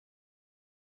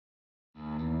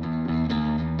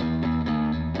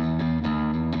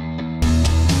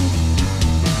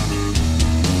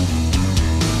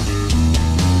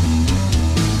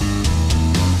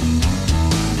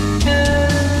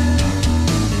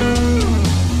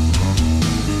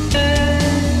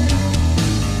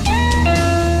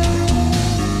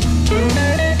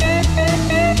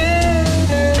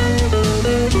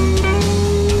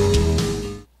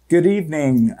Good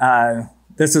evening.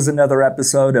 This is another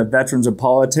episode of Veterans of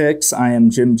Politics. I am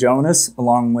Jim Jonas,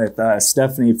 along with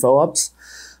Stephanie Phillips.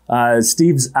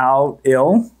 Steve's out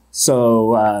ill,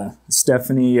 so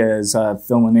Stephanie is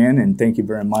filling in, and thank you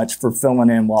very much for filling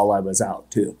in while I was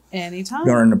out, too. Anytime.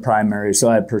 During the primary, so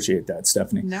I appreciate that,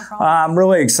 Stephanie. No problem. I'm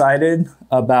really excited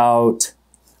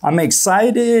I'm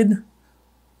excited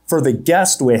for the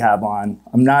guest we have on.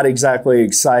 I'm not exactly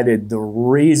excited the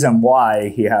reason why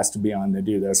he has to be on to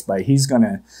do this, but he's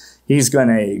gonna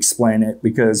explain it,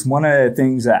 because one of the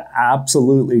things that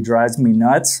absolutely drives me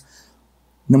nuts,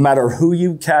 no matter who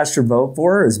you cast your vote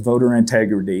for, is voter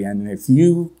integrity. And if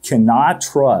you cannot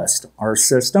trust our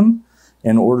system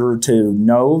in order to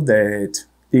know that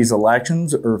these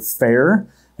elections are fair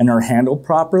and are handled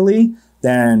properly,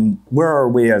 then where are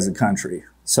we as a country?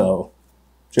 So,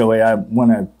 Joey, I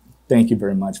want to thank you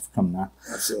very much for coming on.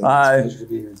 Absolutely. It's a pleasure to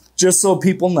be here. Just so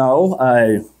people know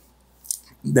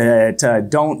that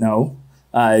don't know,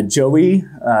 Joey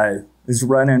is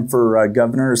running for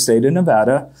governor of the state of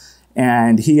Nevada,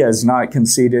 and he has not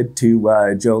conceded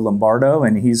to Joe Lombardo,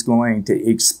 and he's going to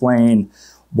explain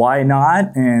why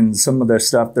not and some of the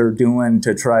stuff they're doing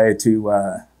to try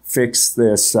to fix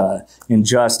this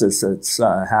injustice that's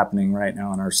happening right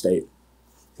now in our state.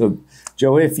 So,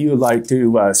 Joey, if you would like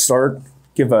to start,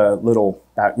 give a little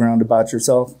background about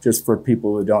yourself, just for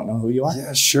people who don't know who you are.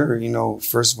 Yeah, sure. You know,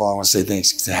 first of all, I want to say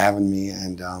thanks for having me,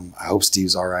 and I hope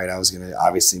Steve's all right. I was going to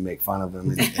obviously make fun of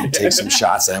him and take some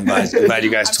shots at him, but I'm glad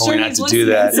you guys told me not to do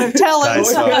that. So tell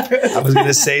us. I was going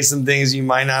to say some things you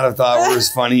might not have thought were as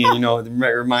funny, and, you know, it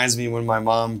reminds me when my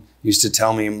mom used to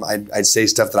tell me I'd say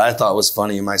stuff that I thought was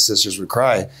funny, and my sisters would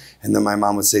cry, and then my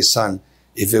mom would say, "Son,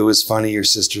 if it was funny, your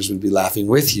sisters would be laughing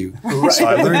with you." Right. So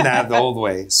I learned that the old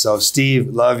way. So Steve,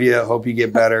 love you. Hope you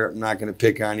get better. I'm not going to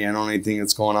pick on you. I don't know anything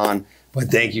that's going on, but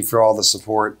thank you for all the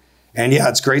support. And yeah,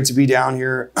 it's great to be down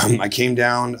here. I came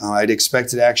down. I'd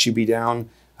expected to actually be down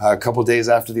a couple of days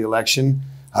after the election.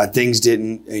 Things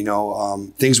didn't,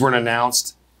 things weren't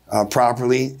announced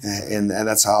properly, and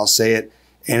that's how I'll say it.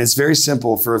 And it's very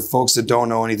simple for folks that don't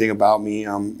know anything about me.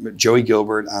 Joey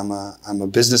Gilbert. I'm a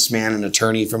businessman and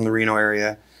attorney from the Reno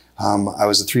area. I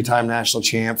was a 3-time national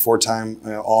champ, 4-time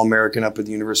All-American up at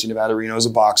the University of Nevada, Reno as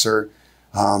a boxer.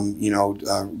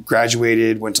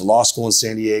 Graduated, went to law school in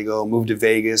San Diego, moved to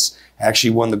Vegas,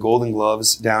 actually won the Golden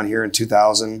Gloves down here in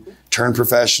 2000, turned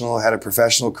professional, had a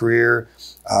professional career,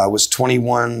 was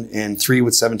 21-3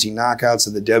 with 17 knockouts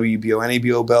of the WBO,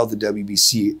 NABO belt, the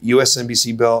WBC,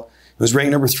 USNBC belt. It was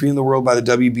ranked number 3 in the world by the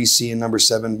WBC and number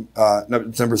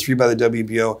 3 by the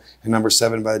WBO and number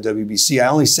 7 by the WBC. I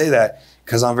only say that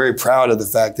because I'm very proud of the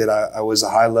fact that I was a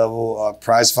high-level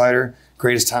prize fighter,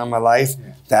 greatest time of my life.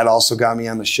 Yeah. That also got me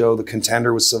on the show The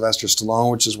Contender with Sylvester Stallone,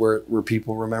 which is where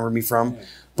people remember me from. Yeah.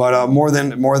 But more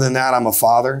than that, I'm a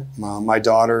father. My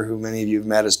daughter, who many of you have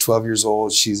met, is 12 years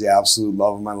old. She's the absolute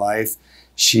love of my life.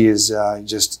 She is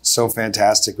just so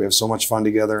fantastic. We have so much fun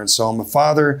together. And so I'm a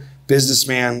father,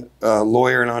 businessman,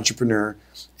 lawyer, and entrepreneur.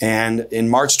 And in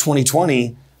March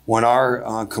 2020, when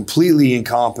our completely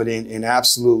incompetent and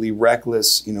absolutely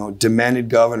reckless, demented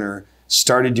governor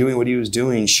started doing what he was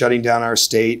doing, shutting down our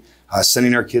state,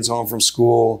 sending our kids home from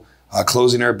school,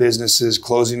 closing our businesses,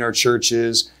 closing our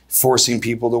churches, forcing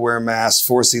people to wear masks,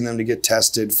 forcing them to get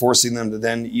tested, forcing them to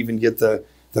then even get the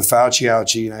Fauci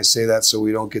ouchie, and I say that so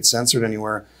we don't get censored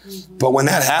anywhere. Mm-hmm. But when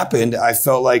that happened, I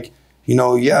felt like,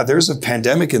 there's a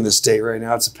pandemic in this state right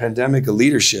now. It's a pandemic of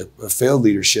leadership, of failed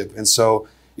leadership. And so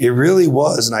it really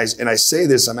was, and I say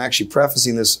this, I'm actually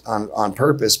prefacing this on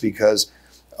purpose, because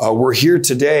we're here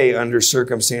today under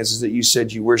circumstances that you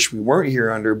said you wish we weren't here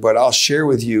under, but I'll share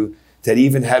with you that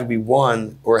even had we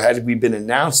won, or had we been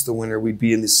announced the winner, we'd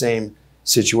be in the same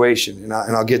situation. And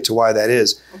I'll get to why that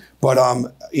is. But,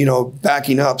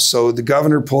 backing up, so the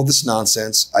governor pulled this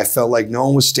nonsense. I felt like no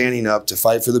one was standing up to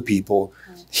fight for the people.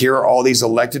 Here are all these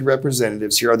elected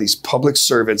representatives. Here are these public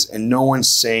servants, and no one's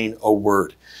saying a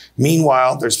word.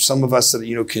 Meanwhile, there's some of us that,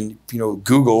 can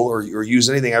Google or use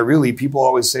anything. People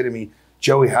always say to me,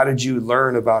 "Joey, how did you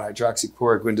learn about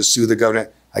hydroxychloroquine to sue the governor?"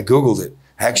 I Googled it.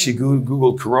 I actually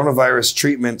Googled coronavirus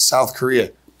treatment, South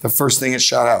Korea. The first thing it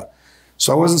shot out.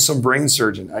 So I wasn't some brain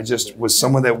surgeon. I just was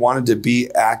someone that wanted to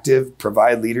be active,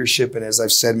 provide leadership. And as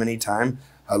I've said many times,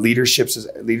 leadership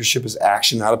is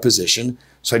action, not a position.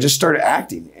 So I just started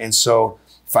acting. And so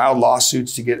filed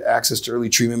lawsuits to get access to early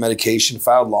treatment medication,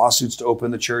 filed lawsuits to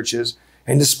open the churches.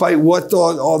 And despite what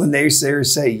all the naysayers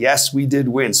say, yes, we did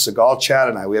win. Segal, Chad,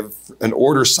 and I, we have an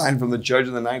order signed from the judge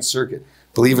in the Ninth Circuit.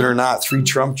 Believe it or not, 3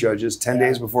 Trump judges, 10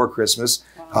 days before Christmas,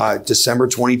 December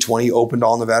 2020, opened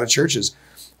all Nevada churches.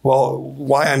 Well,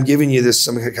 why I'm giving you this,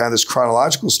 some kind of this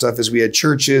chronological stuff is we had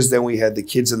churches, then we had the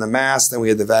kids in the mask, then we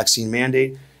had the vaccine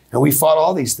mandate, and we fought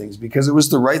all these things because it was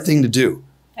the right thing to do.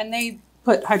 And they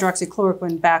put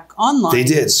hydroxychloroquine back online. They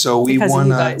did. So we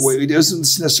won. It wasn't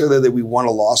necessarily that we won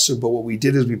a lawsuit, but what we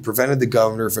did is we prevented the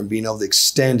governor from being able to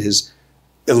extend his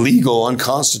illegal,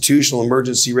 unconstitutional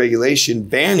emergency regulation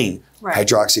banning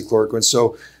hydroxychloroquine.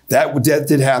 So that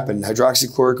did happen.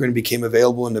 Hydroxychloroquine became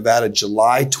available in Nevada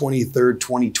July 23rd,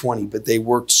 2020, but they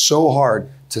worked so hard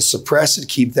to suppress it,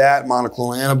 keep that,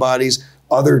 monoclonal antibodies,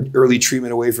 other early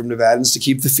treatment away from Nevadans to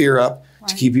keep the fear up,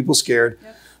 to keep people scared.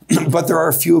 Yep. But there are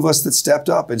a few of us that stepped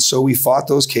up, and so we fought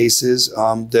those cases.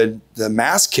 The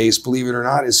mask case, believe it or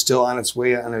not, is still on its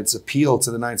way on its appeal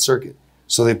to the Ninth Circuit.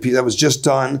 So that was just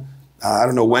done. I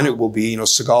don't know when it will be. You know,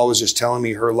 Segal was just telling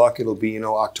me her luck, it'll be, you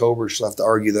know, October. She'll have to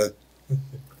argue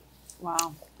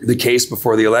the case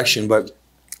before the election. But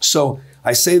so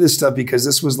I say this stuff because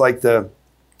this was like the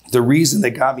reason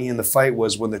that got me in the fight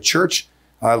was when the church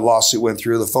lawsuit went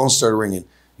through, the phone started ringing.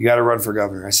 You got to run for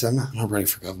governor. I said, I'm not running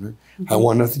for governor. I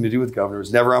want nothing to do with governor. It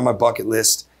was never on my bucket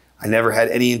list. I never had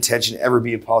any intention to ever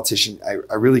be a politician.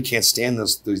 I really can't stand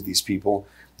these people.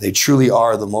 They truly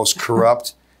are the most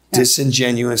corrupt,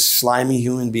 disingenuous, slimy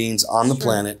human beings on the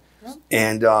planet.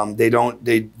 And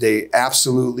they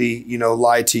absolutely, you know,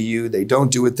 lie to you. They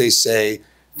don't do what they say.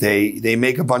 They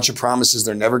make a bunch of promises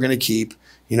they're never going to keep.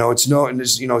 You know,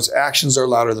 its actions are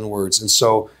louder than words. And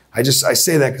so I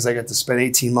say that because I got to spend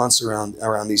 18 months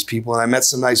around these people, and I met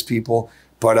some nice people.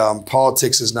 But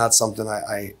politics is not something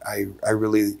I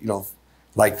really, you know,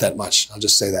 like that much. I'll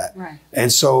just say that. Right.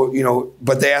 And so, you know,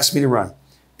 but they asked me to run,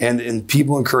 and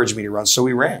people encouraged me to run, so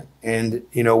we ran. And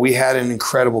you know, we had an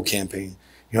incredible campaign.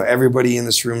 You know, everybody in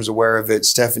this room is aware of it.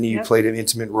 Stephanie, you played an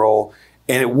intimate role.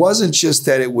 And it wasn't just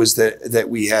that it was that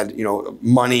we had, you know,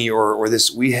 money or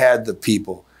this. We had the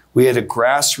people. We had a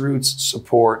grassroots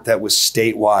support that was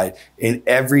statewide in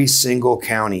every single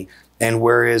county. And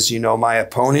whereas, you know, my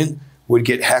opponent would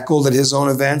get heckled at his own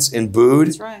events and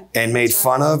booed and made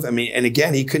fun of. I mean, and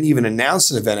again, he couldn't even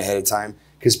announce an event ahead of time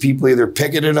because people either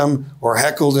picketed him or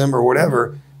heckled him or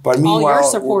whatever. But meanwhile, all your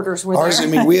supporters were there. I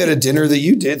mean, we had a dinner that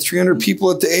you did, 300 people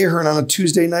at the Ahern on a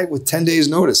Tuesday night with 10 days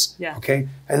notice. Yeah. Okay.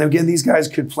 And again, these guys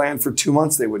could plan for 2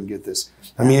 months. They wouldn't get this.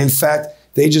 I mean, in fact,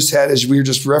 they just had, as we were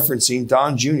just referencing,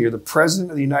 Don Jr., the president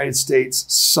of the United States'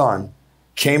 son,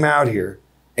 came out here.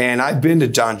 And I've been to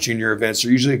Don Jr. events.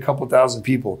 They're usually a couple thousand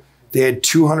people. They had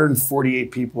 248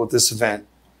 people at this event.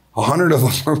 100 of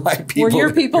them were my people. Were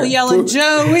your people yelling,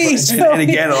 Joey? And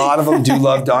again, a lot of them do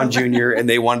love Don Jr. and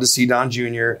they wanted to see Don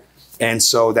Jr. And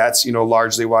so that's, you know,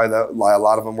 largely why a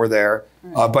lot of them were there.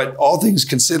 But all things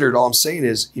considered, all I'm saying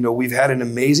is, you know, we've had an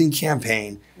amazing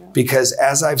campaign because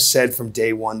as I've said from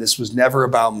day one, this was never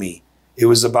about me. It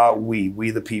was about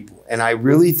we the people. And I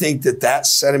really think that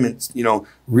sentiment, you know,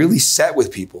 really set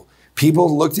with people.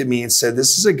 People looked at me and said,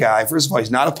 this is a guy, first of all, he's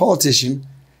not a politician.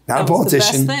 Not a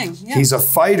politician. He's a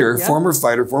fighter, former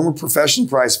fighter, former professional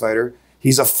prize fighter.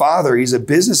 He's a father. He's a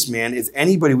businessman. If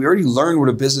anybody, we already learned what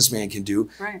a businessman can do.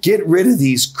 Get rid of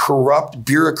these corrupt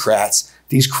bureaucrats,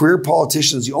 these career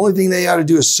politicians. The only thing they ought to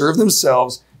do is serve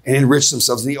themselves and enrich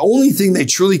themselves. And the only thing they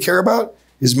truly care about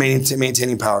is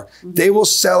maintaining power. They will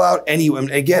sell out anyone.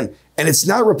 Again, and it's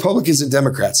not Republicans and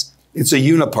Democrats. It's a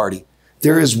uniparty.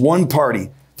 There is one party.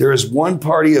 There is one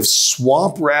party of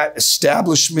swamp rat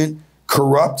establishment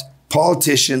corrupt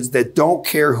politicians that don't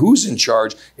care who's in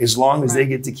charge as long as they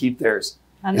get to keep theirs.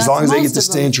 As long as they get to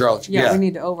stay in charge. Yeah, we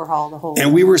need to overhaul the whole.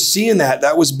 And we were seeing that.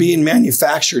 That was being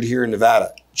manufactured here in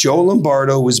Nevada. Joe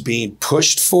Lombardo was being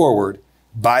pushed forward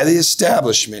by the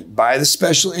establishment, by the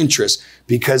special interests,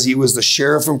 because he was the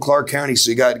sheriff from Clark County,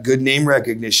 so he got good name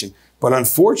recognition. But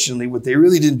unfortunately, what they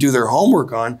really didn't do their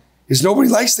homework on is nobody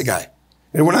likes the guy.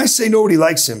 And when I say nobody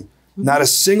likes him, not a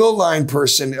single line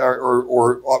person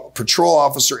or patrol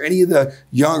officer, any of the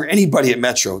young, anybody at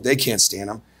Metro, they can't stand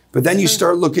him. But then you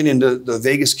start looking into the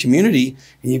Vegas community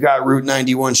and you got Route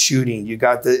 91 shooting. You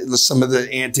got some of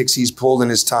the antics he's pulled in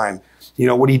his time. You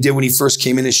know, what he did when he first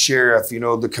came in as sheriff, you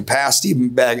know, the capacity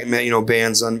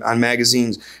bans on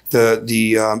magazines,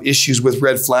 the issues with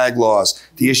red flag laws,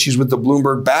 the issues with the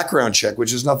Bloomberg background check,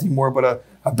 which is nothing more but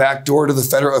a back door to the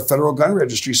federal gun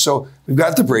registry. So we've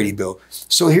got the Brady bill.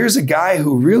 So here's a guy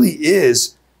who really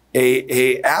is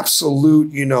a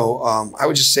absolute, you know, I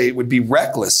would just say it would be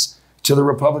reckless to the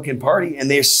Republican Party,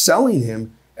 and they're selling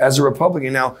him as a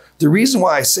Republican. Now, the reason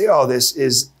why I say all this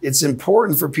is it's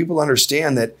important for people to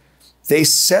understand that they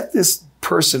set this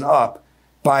person up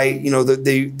by, you know,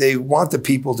 they want the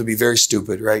people to be very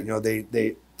stupid, right? You know,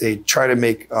 they they try to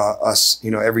make us,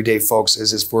 everyday folks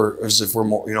as if we're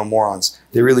morons.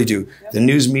 They really do. Yep. The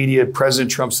news media, President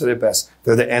Trump said it best.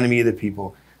 They're the enemy of the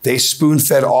people. They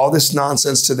spoon-fed all this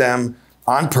nonsense to them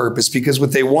on purpose because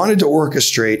what they wanted to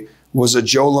orchestrate was a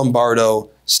Joe Lombardo,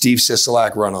 Steve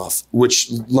Sisolak runoff, which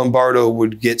Lombardo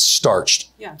would get starched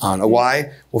on.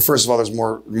 Why? Well, first of all, there's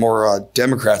more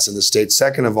Democrats in the state.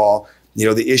 Second of all,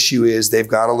 the issue is they've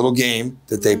got a little game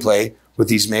that they play with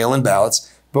these mail-in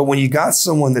ballots. But when you got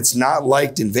someone that's not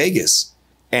liked in Vegas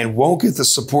and won't get the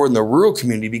support in the rural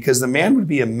community, because the man would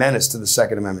be a menace to the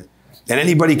Second Amendment. And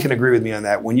anybody can agree with me on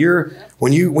that. When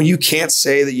you can't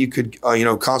say that you could,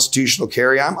 constitutional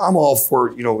carry, I'm all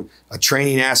for, a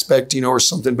training aspect, or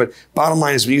something. But bottom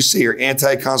line is when you say you're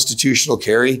anti-constitutional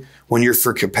carry, when you're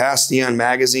for capacity on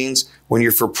magazines, when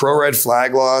you're for pro-red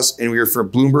flag laws, and you're for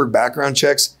Bloomberg background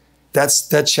checks,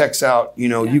 that checks out.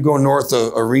 You go north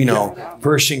of Reno,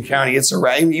 Pershing County, it's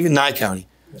even Nye County.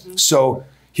 So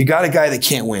you got a guy that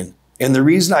can't win. And the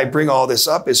reason I bring all this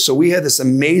up is so we had this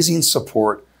amazing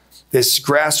support, this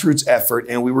grassroots effort,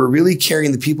 and we were really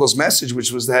carrying the people's message,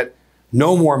 which was that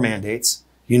no more mandates,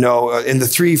 and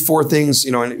the 4 things,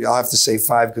 and I'll have to say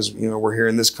 5 because, we're here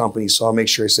in this company, so I'll make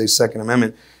sure I say Second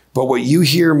Amendment. But what you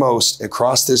hear most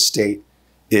across this state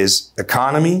is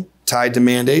economy tied to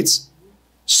mandates,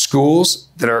 schools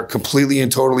that are completely and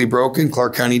totally broken.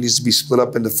 Clark County needs to be split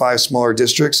up into 5 smaller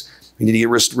districts. We need to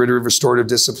get rid of restorative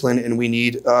discipline, and we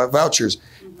need vouchers.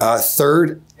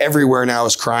 Third, everywhere now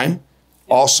is crime,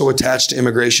 also attached to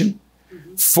immigration.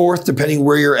 Fourth, depending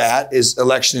where you're at, is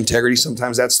election integrity.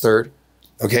 Sometimes that's third.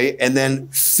 Okay. And then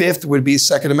 5th would be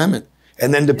Second Amendment.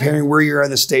 And then depending where you're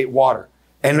in the state, water.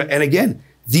 And again,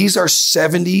 these are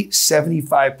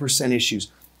 75%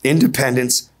 issues.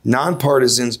 Independents,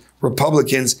 nonpartisans,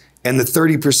 Republicans, and the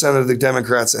 30% of the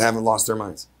Democrats that haven't lost their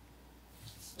minds.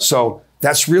 So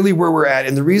that's really where we're at.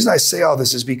 And the reason I say all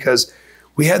this is because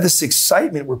we had this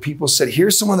excitement where people said,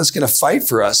 here's someone that's going to fight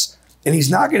for us. And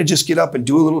he's not going to just get up and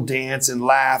do a little dance and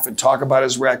laugh and talk about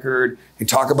his record and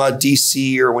talk about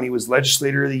DC or when he was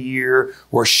legislator of the year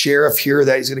or sheriff here or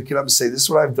that. He's going to get up and say, this is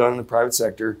what I've done in the private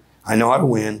sector. I know how to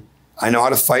win. I know how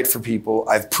to fight for people.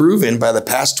 I've proven by the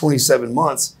past 27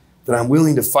 months that I'm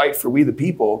willing to fight for we the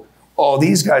people. All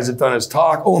these guys have done is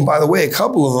talk. Oh, and by the way, a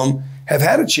couple of them have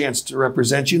had a chance to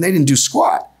represent you and they didn't do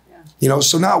squat.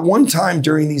 So not one time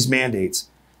during these mandates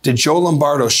did Joe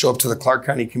Lombardo show up to the Clark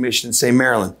County Commission and say,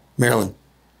 Maryland,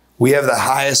 we have the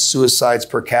highest suicides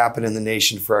per capita in the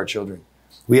nation for our children.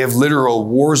 We have literal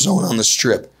war zone on the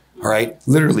strip. All right.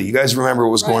 Literally. You guys remember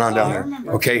what was going on down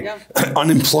there. Okay. Yeah.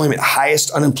 Unemployment,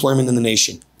 highest unemployment in the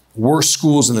nation, worst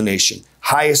schools in the nation,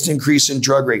 highest increase in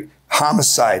drug rate,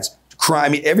 homicides,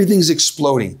 crime. Everything's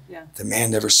exploding. Yeah. The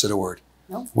man never said a word.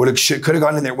 Nope. Could have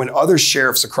gone in there when other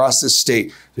sheriffs across this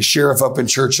state, the sheriff up in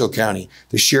Churchill County,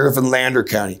 the sheriff in Lander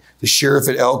County, the sheriff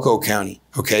at Elko County.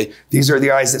 Okay. These are the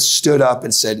guys that stood up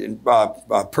and said in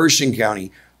Pershing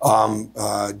County,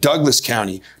 Douglas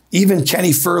County, even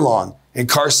Kenny Furlong and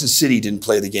Carson City didn't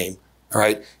play the game. All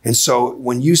right. And so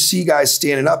when you see guys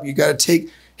standing up, you got to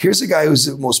here's a guy who's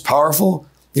the most powerful,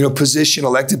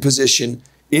 elected position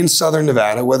in Southern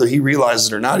Nevada, whether he realizes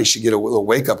it or not, he should get a little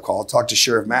wake up call, talk to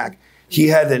Sheriff Mack. He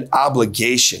had an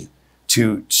obligation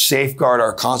to safeguard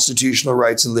our constitutional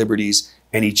rights and liberties,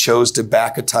 and he chose to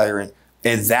back a tyrant.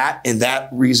 And that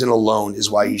reason alone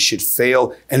is why he should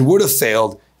fail and would have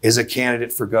failed as a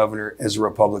candidate for governor as a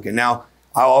Republican. Now,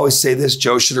 I'll always say this,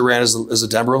 Joe should have ran as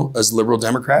a liberal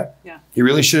Democrat. Yeah. He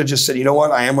really should have just said, you know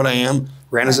what, I am what I am,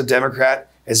 ran as a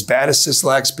Democrat. As bad as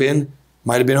Sisolak's been,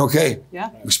 might have been okay.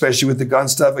 Yeah. Especially with the gun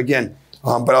stuff. Again,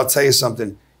 but I'll tell you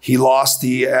something. He lost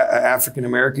the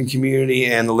African-American community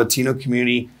and the Latino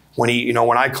community when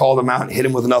when I called him out and hit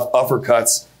him with enough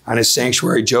uppercuts on his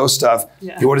Sanctuary Joe stuff.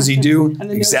 Yeah. What does he do?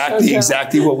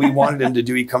 Exactly what we wanted him to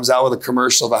do. He comes out with a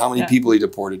commercial about how many people he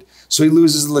deported. So he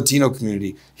loses the Latino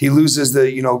community. He loses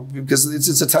because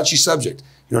it's a touchy subject.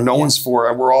 No one's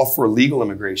we're all for legal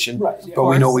immigration, right. But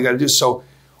we know what we got to do. So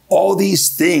all these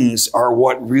things are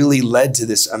what really led to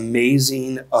this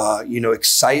amazing,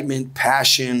 excitement,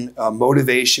 passion,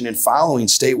 motivation, and following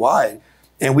statewide.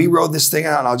 And we rode this thing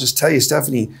out. And I'll just tell you,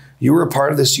 Stephanie, you were a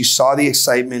part of this. You saw the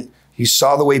excitement. You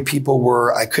saw the way people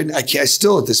were. I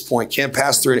still at this point can't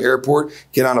pass through an airport,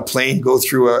 get on a plane, go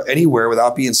through anywhere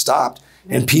without being stopped.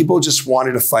 And people just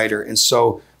wanted a fighter. And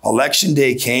so election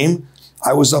day came.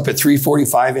 I was up at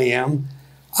 3:45 a.m.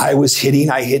 I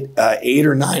hit 8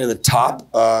 or 9 of the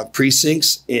top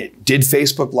precincts. It did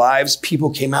Facebook Lives. People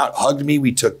came out, hugged me.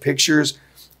 We took pictures.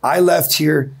 I left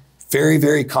here very,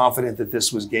 very confident that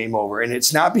this was game over. And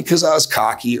it's not because I was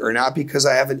cocky or not because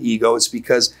I have an ego. It's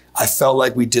because I felt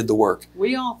like we did the work.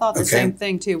 We all thought the same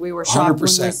thing too. We were shocked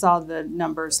 100%. when we saw the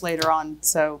numbers later on.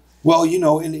 So, well, you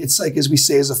know, and it's like, as we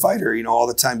say as a fighter, you know, all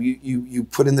the time, you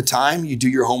put in the time, you do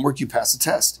your homework, you pass the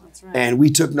test. that's right. And we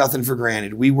took nothing for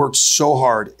granted. We worked so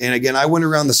hard. And again, I went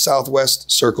around the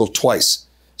Southwest Circle twice,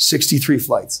 63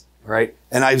 flights, right?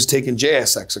 And I was taking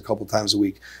JSX a couple times a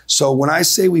week. So when I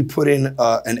say we put in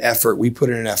an effort, we put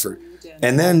in an effort.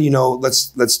 And then, you know,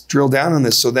 let's drill down on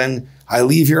this. So then I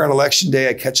leave here on election day.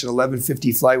 I catch an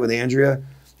 11:50 flight with Andrea.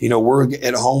 You know, we're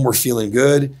at home. We're feeling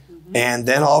good. And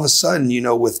then all of a sudden, you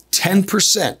know, with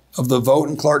 10% of the vote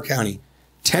in Clark County,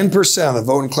 10% of the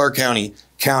vote in Clark County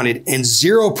counted and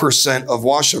 0% of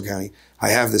Washoe County. I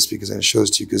have this because I show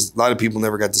this to you because a lot of people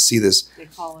never got to see this. They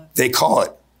call it. They call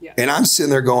it. Yeah. And I'm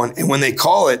sitting there going, and when they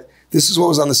call it, this is what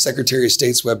was on the Secretary of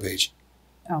State's webpage.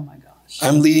 Oh my gosh.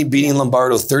 I'm beating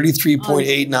Lombardo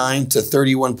 33.89 to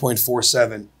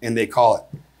 31.47, and they call it.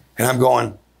 And I'm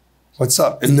going, what's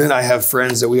up? And then I have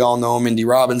friends that we all know, Mindy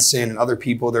Robinson and other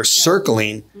people, they're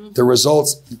circling the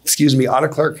results, out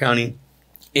of Clark County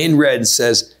in red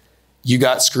says, you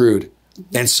got screwed.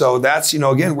 And so that's, you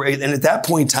know, again, and at that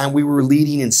point in time, we were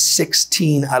leading in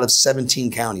 16 out of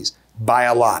 17 counties by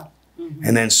a lot.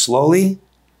 And then slowly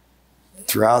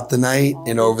throughout the night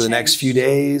and over the next few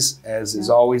days, as is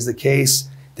always the case,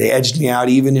 they edged me out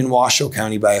even in Washoe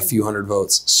County by a few hundred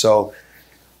votes. So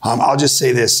I'll just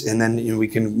say this, and then we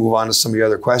can move on to some of your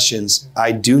other questions.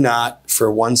 I do not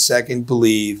for 1 second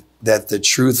believe that the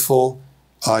truthful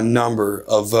number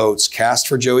of votes cast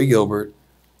for Joey Gilbert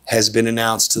has been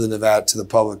announced to the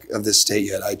public of this state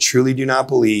yet. I truly do not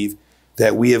believe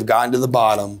that we have gotten to the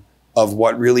bottom of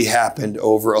what really happened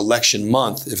over election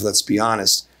month, if let's be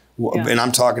honest. Yeah. And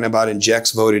I'm talking about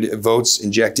votes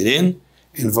injected in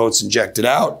and votes injected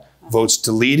out, votes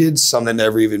deleted, some that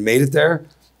never even made it there.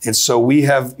 And so we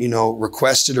have, you know,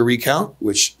 requested a recount,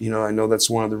 which, you know, I know that's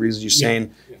one of the reasons you're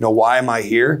saying, you know, why am I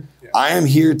here? Yeah. I am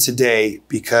here today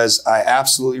because I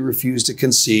absolutely refuse to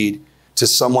concede to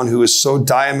someone who is so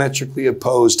diametrically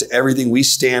opposed to everything we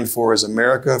stand for as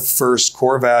America First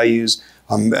core values,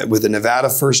 with a Nevada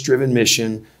First driven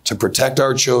mission to protect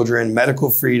our children, medical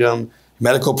freedom,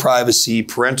 medical privacy,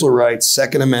 parental rights,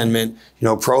 Second Amendment, you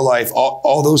know, pro-life,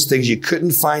 all those things. You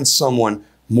couldn't find someone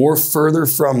more further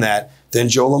from that than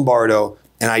Joe Lombardo.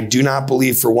 And I do not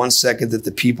believe for 1 second that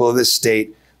the people of this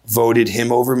state voted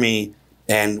him over me.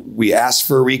 And we asked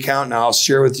for a recount. Now I'll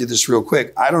share with you this real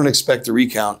quick. I don't expect the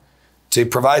recount to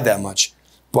provide that much,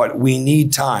 but we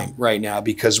need time right now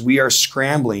because we are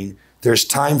scrambling. There's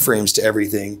time frames to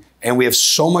everything. And we have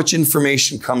so much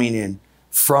information coming in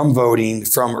from voting,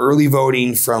 from early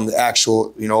voting, from the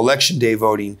actual, you know, election day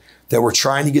voting that we're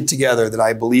trying to get together, that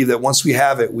I believe that once we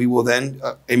have it, we will then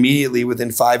immediately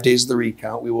within 5 days of the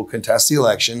recount, we will contest the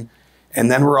election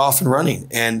and then we're off and running.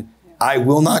 And I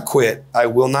will not quit. I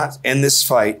will not end this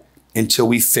fight until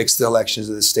we fix the elections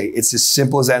of the state. It's as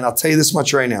simple as that. And I'll tell you this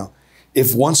much right now.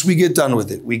 If once we get done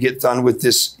with it, we get done with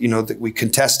this, you know, that we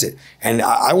contest it. And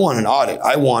I want an audit.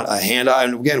 I want a handout.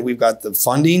 And again, we've got the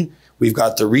funding, we've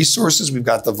got the resources, we've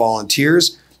got the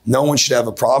volunteers. No one should have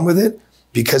a problem with it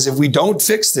because if we don't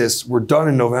fix this, we're done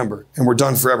in November and we're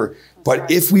done forever. But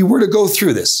if we were to go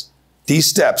through these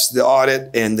steps, the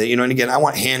audit and the, you know, and again, I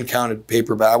want hand counted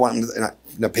paper, but I want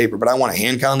not paper, but I want to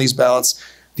hand count these ballots.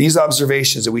 These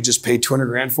observations that we just paid 200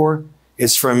 grand for,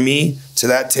 it's from me to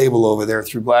that table over there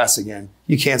through glass again.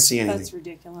 You can't see anything. That's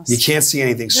ridiculous. You can't see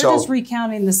anything. They're just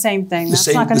recounting the same thing.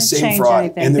 That's not going to change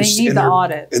anything. They need the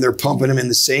audit. And they're pumping them in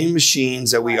the same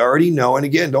machines that we already know. And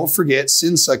again, don't forget,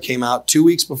 CINSA came out 2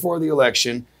 weeks before the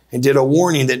election and did a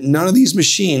warning that none of these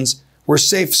machines were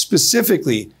safe,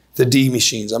 specifically the D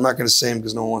machines. I'm not going to say them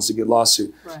because no one wants to get a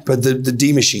lawsuit, but the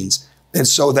D machines. And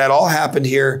so that all happened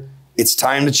here. It's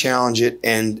time to challenge it.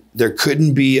 And there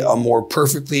couldn't be a more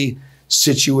perfectly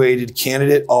situated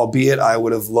candidate, albeit I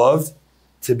would have loved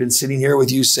to have been sitting here with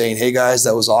you saying, hey guys,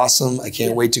 that was awesome. I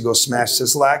can't wait to go smash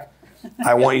Sisolak.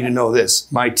 I want you to know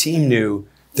this. My team knew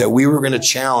that we were going to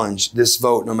challenge this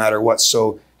vote no matter what.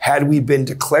 So had we been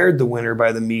declared the winner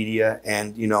by the media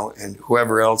and, you know, and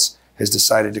whoever else has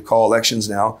decided to call elections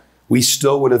now, we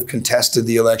still would have contested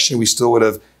the election. We still would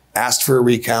have asked for a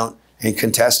recount and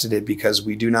contested it because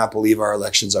we do not believe our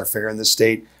elections are fair in this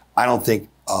state. I don't think,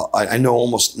 I know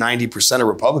almost 90% of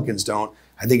Republicans don't.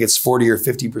 I think it's 40 or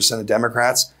 50% of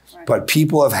Democrats. Right. But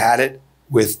people have had it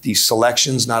with these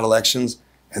selections, not elections,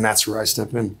 and that's where I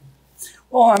step in.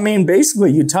 Well, I mean,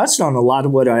 basically, you touched on a lot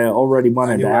of what I already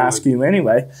wanted to ask you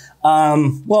anyway.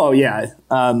 It's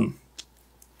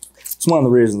one of the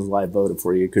reasons why I voted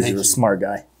for you, because you're a smart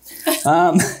guy.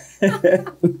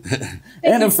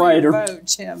 And a fighter. Vote,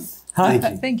 Jim.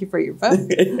 Thank you for your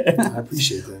vote. I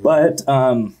appreciate that. But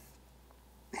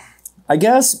I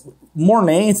guess more than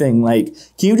anything, like,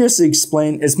 can you just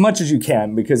explain as much as you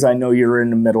can, because I know you're in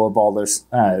the middle of all this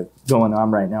going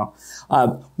on right now.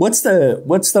 What's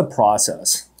the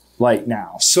process like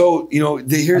now? So,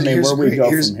 here's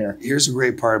a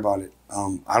great part about it.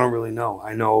 I don't really know.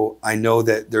 I know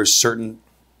that there's certain,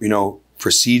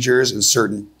 procedures and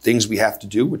certain things we have to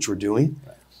do, which we're doing.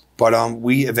 Right. But I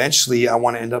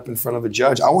want to end up in front of a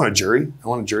judge. I want a jury. I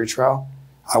want a jury trial.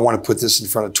 I want to put this in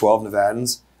front of 12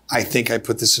 Nevadans. I think I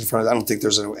put this in front of, I don't think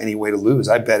there's any way to lose.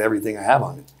 I bet everything I have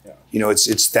on it. Yeah.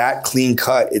 It's that clean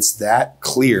cut. It's that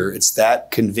clear. It's that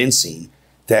convincing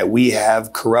that we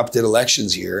have corrupted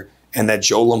elections here, and that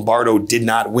Joe Lombardo did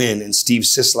not win, and Steve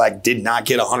Sisolak did not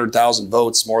get 100,000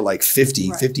 votes, more like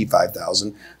 50, right.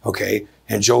 55,000. Okay.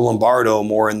 And Joe Lombardo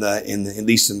more at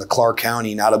least in the Clark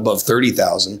County, not above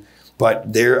 30,000.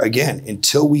 But there again,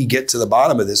 until we get to the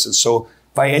bottom of this, and so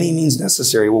by any means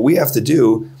necessary, what we have to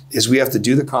do is we have to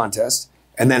do the contest,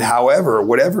 and then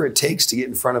whatever it takes to get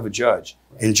in front of a judge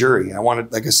and jury. I want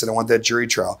that jury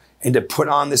trial, and to put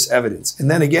on this evidence. And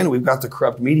then again, we've got the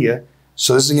corrupt media.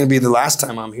 So this is going to be the last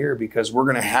time I'm here, because we're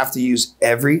going to have to use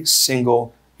every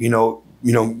single,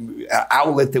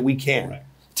 outlet that we can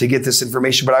to get this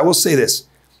information. But I will say this.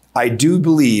 I do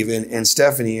believe, and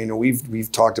Stephanie,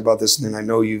 we've talked about this, and I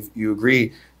know you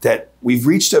agree, that we've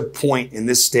reached a point in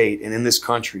this state and in this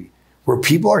country where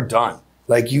people are done.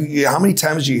 Like how many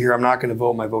times do you hear, I'm not going to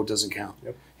vote, my vote doesn't count?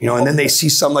 Yep. And then they see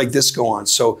something like this go on.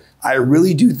 So I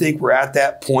really do think we're at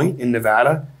that point in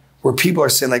Nevada where people are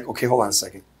saying, like, okay, hold on a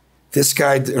second. This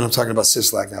guy, and I'm talking about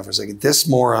Sisolak now for a second, this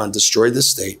moron destroyed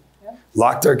this state,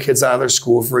 locked our kids out of their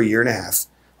school for 1.5 years.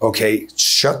 Okay,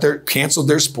 canceled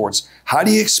their sports. How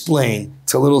do you explain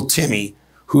to little Timmy,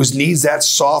 who needs that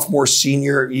sophomore,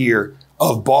 senior year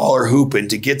of ball or hooping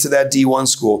to get to that D1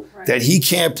 school, that he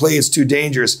can't play, it's too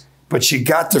dangerous, but you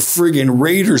got the friggin'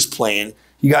 Raiders playing,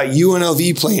 you got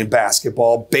UNLV playing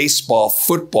basketball, baseball,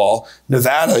 football,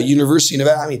 University of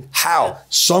Nevada. I mean, how?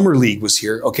 Summer League was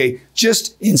here, okay?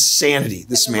 Just insanity,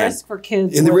 this man. And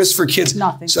the risk for kids.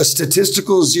 Nothing. So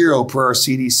statistical 0 per our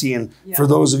CDC. And for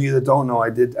those of you that don't know, I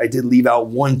did leave out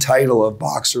one title of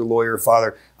boxer, lawyer,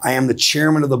 father. I am the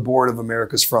chairman of the board of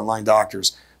America's Frontline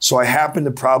Doctors. So I happen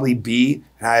to probably be,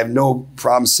 and I have no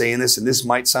problem saying this, and this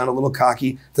might sound a little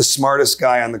cocky, the smartest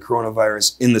guy on the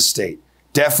coronavirus in the state.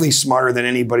 Definitely smarter than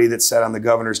anybody that sat on the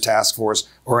governor's task force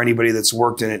or anybody that's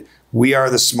worked in it. We are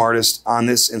the smartest on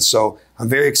this. And so I'm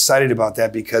very excited about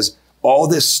that, because all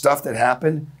this stuff that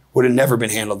happened would have never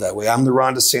been handled that way. I'm the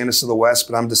Ron DeSantis of the West,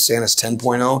 but I'm DeSantis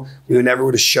 10.0. We never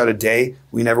would have shut a day.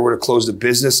 We never would have closed a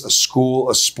business, a school,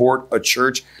 a sport, a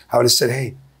church. I would have said,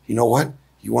 hey, you know what?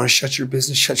 You want to shut your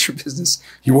business, shut your business.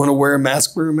 You want to wear a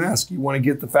mask, wear a mask. You want to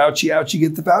get the Fauci out, you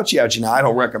get the Fauci out. Now, I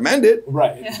don't recommend it.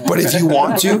 Right. But if you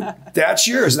want to, that's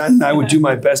yours. And I would do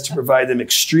my best to provide them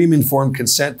extreme informed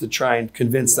consent to try and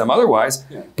convince them otherwise.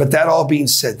 Yeah. But that all being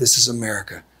said, this is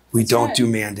America. We don't do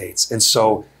mandates. And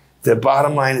so the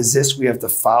bottom line is this: we have to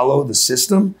follow the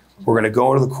system. We're going to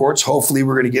go to the courts. Hopefully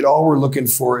we're going to get, all we're looking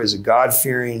for is a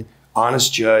God-fearing,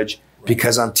 honest judge.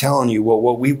 Because I'm telling you,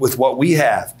 with what we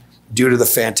have, due to the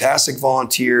fantastic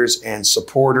volunteers and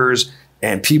supporters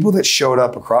and people that showed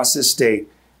up across this state,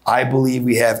 I believe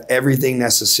we have everything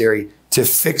necessary to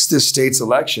fix this state's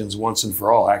elections once and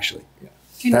for all, actually. Yeah.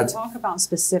 Can you talk about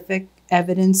specific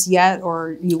evidence yet,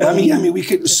 or you? I mean, we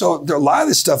could. So there, a lot of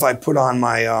this stuff I put on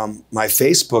my my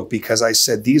Facebook, because I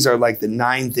said these are like the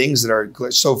 9 things that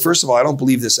are. So first of all, I don't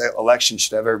believe this election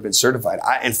should have ever been certified.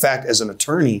 In fact, as an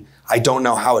attorney, I don't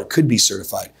know how it could be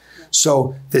certified.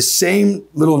 So the same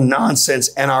little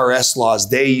nonsense NRS laws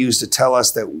they use to tell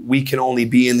us that we can only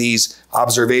be in these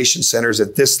observation centers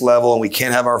at this level, and we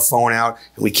can't have our phone out,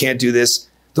 and we can't do this.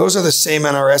 Those are the same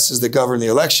NRSs that govern the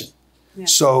election. Yeah.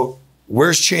 So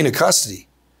where's chain of custody?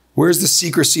 Where's the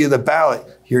secrecy of the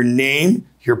ballot? Your name,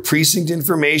 your precinct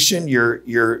information,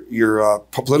 your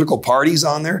political parties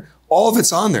on there, all of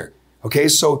it's on there. Okay,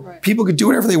 so people could do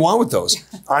whatever they want with those.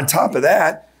 On top of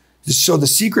that, so the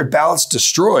secret ballot's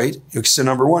destroyed. So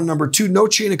number 1. Number 2, no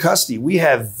chain of custody. We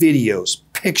have videos,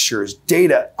 pictures,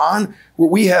 data on where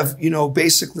we have,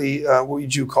 basically, what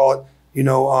would you call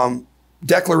it?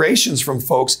 Declarations from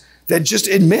folks that just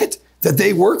admit that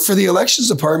they work for the elections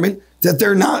department, that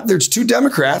they're not, there's 2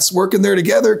 Democrats working there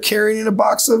together carrying in a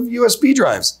box of USB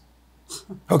drives.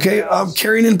 Okay,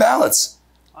 carrying in ballots.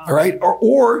 All right,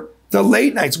 or the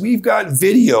late nights. We've got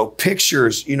video,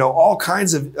 pictures, all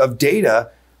kinds of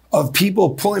data of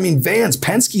people pulling in vans,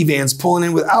 Penske vans pulling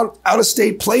in with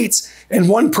out-of-state plates, and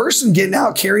one person getting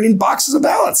out carrying in boxes of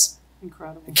ballots.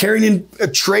 Incredible. Carrying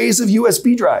in trays of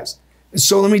USB drives. And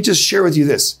so let me just share with you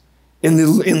this. In the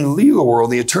legal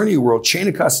world, the attorney world, chain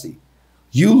of custody.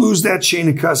 You lose that chain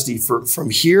of custody from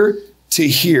here to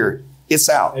here, it's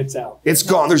out. It's out. It's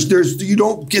gone. You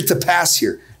don't get to pass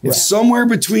here. If Right. somewhere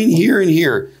between here and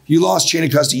here, you lost chain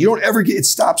of custody, you don't ever get, it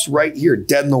stops right here,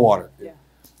 dead in the water. Yeah.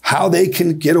 How they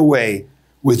can get away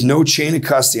with no chain of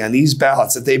custody on these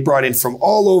ballots that they brought in from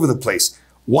all over the place.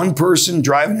 One person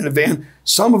driving in a van.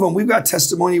 Some of them, we've got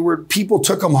testimony where people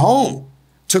took them home,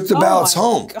 took the ballots my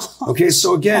home. gosh. Okay,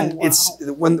 so again, Oh, wow. it's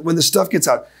when the stuff gets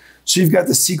out. So you've got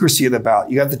the secrecy of the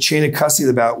ballot. You got the chain of custody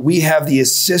of the ballot. We have the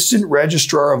assistant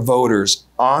registrar of voters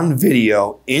on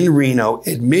video in Reno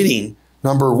admitting,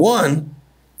 number one,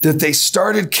 that they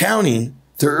started counting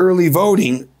their early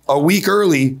voting a week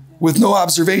early with no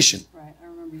observation. Right. I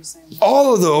remember you saying that.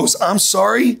 All of those, I'm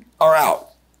sorry, are out.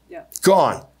 Yeah.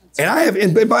 Gone.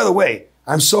 And by the way,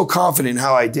 I'm so confident in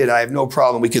how I did. I have no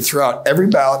problem. We could throw out every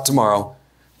ballot tomorrow,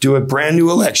 do a brand new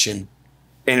election,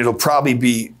 and it'll probably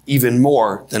be even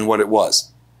more than what it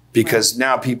was. Because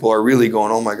now people are really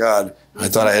going, oh my God, I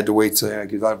thought I had to wait till I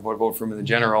could vote for him in the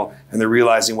general, and they're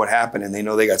realizing what happened, and they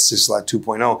know they got Syslot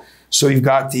 2.0. So you've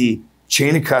got the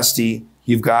chain of custody,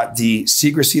 you've got the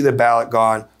secrecy of the ballot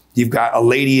gone, you've got a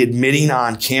lady admitting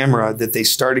on camera that they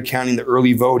started counting the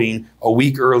early voting a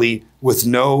week early with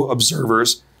no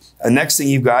observers. The next thing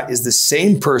you've got is the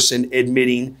same person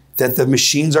admitting that the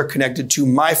machines are connected to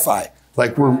MiFi,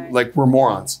 like we're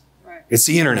morons. Right. It's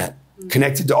the internet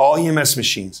connected to all EMS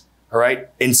machines. All right.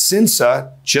 And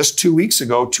CINSA, just 2 weeks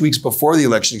ago, 2 weeks before the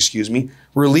election,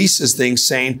 releases things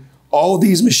saying all of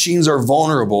these machines are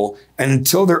vulnerable and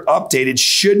until they're updated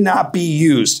should not be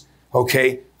used.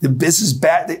 Okay. This is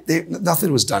bad.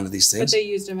 Nothing was done to these things. But they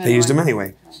used them anyway. They used them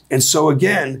anyway. And so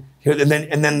again,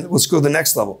 and then let's go to the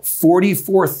next level.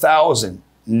 44,000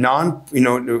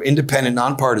 independent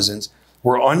nonpartisans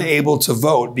were unable to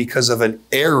vote because of an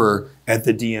error at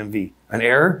the DMV. An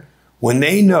error when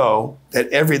they know that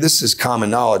this is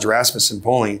common knowledge, Rasmussen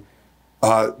polling,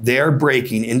 they're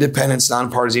breaking, independents,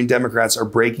 nonpartisan Democrats are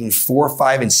breaking 4,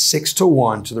 5, and 6 to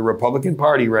 1 to the Republican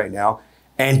Party right now.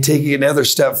 And taking another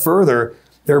step further,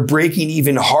 they're breaking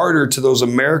even harder to those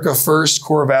America First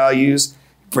core values,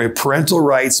 parental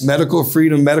rights, medical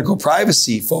freedom, medical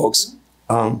privacy, folks.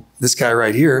 This guy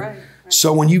right here. Right.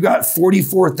 So when you got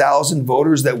 44,000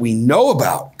 voters that we know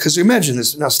about, because imagine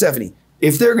this, now Stephanie,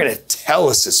 if they're going to tell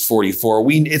us it's 44,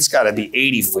 it's got to be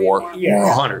 84 or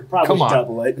 100. Probably Come on,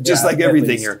 double it. just like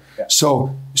everything here. Yeah.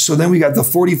 So then we got the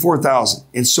 44,000,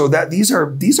 and so that these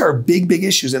are big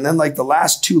issues. And then like the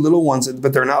last two little ones,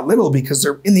 but they're not little because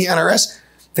they're in the NRS.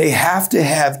 They have to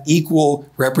have equal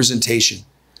representation.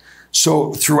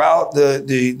 So throughout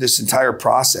this entire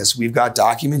process, we've got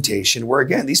documentation where,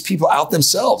 again, these people out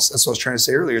themselves. That's what I was trying to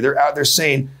say earlier. They're out there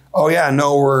saying, oh, yeah,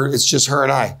 no, it's just her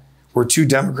and I. We're two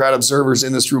Democrat observers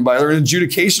in this room, they're in an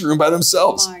adjudication room by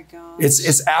themselves. Oh my God.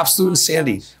 It's absolute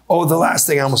insanity. Gosh. Oh, the last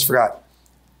thing I almost forgot.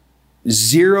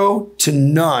 0 to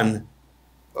none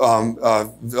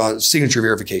signature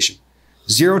verification.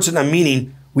 0 to none,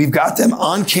 meaning we've got them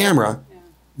on camera. Yeah.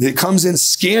 That comes in,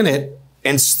 scan it,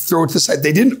 and throw it to the side.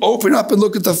 They didn't open up and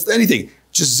look at anything.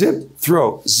 Just zip,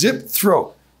 throw, zip,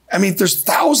 throw. I mean, there's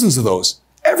thousands of those.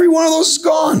 Every one of those is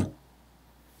gone.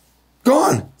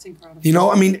 Gone. It's incredible. You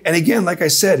know, I mean, and again, like I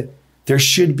said, there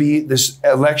should be this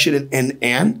election,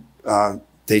 and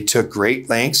they took great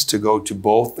lengths to go to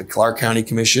both the Clark County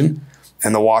Commission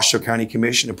and the Washoe County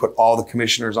Commission and put all the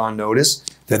commissioners on notice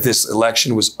that this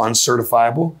election was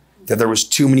uncertifiable, that there was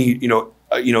too many,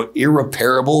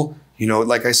 irreparable,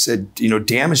 like I said,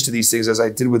 damage to these things, as I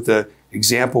did with the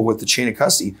example with the chain of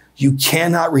custody. You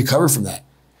cannot recover from that.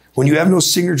 When you have no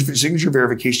signature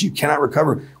verification, you cannot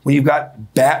recover. When you've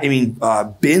got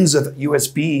bins of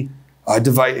USB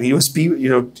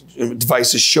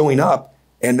devices showing up,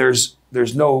 and there's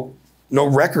no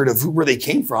record of where they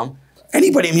came from.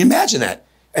 Anybody, imagine that.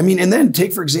 And then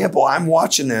take, for example, I'm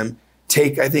watching them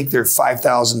take, I think they're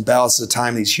 5,000 ballots at a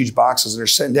time, these huge boxes, and they're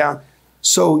sitting down.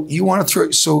 So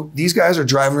these guys are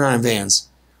driving around in vans.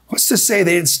 What's to say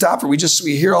they didn't stop, or we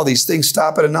hear all these things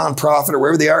stop at a nonprofit or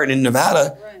wherever they are. And in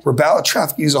Nevada, right, where ballot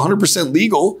trafficking is 100%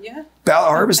 legal, yeah, ballot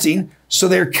harvesting. So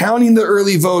they're counting the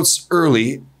early votes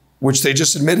early, which they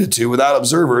just admitted to without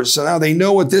observers. So now they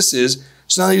know what this is.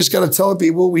 So now they just got to tell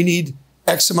people we need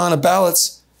X amount of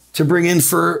ballots to bring in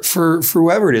for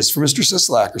whoever it is, for Mr.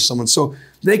 Sisolak or someone. So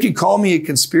they could call me a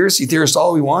conspiracy theorist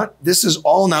all we want. This is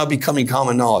all now becoming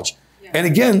common knowledge. yeah. And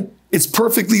again, it's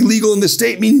perfectly legal in the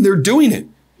state, meaning they're doing it.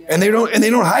 Yeah. And they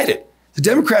don't hide it. The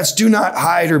Democrats do not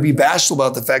hide or be bashful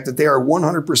about the fact that they are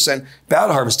 100%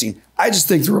 ballot harvesting. I just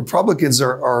think the Republicans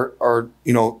are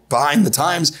behind the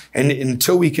times, and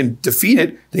until we can defeat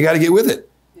it, they got to get with it.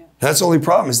 Yeah. That's the only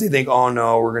problem is they think, oh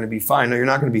no, we're going to be fine. No, you're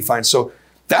not going to be fine. So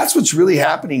that's what's really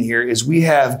happening here is we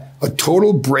have a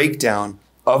total breakdown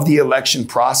of the election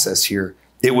process here.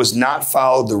 It was not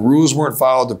followed. The rules weren't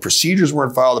followed. The procedures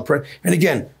weren't followed. And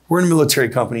again, we're in a military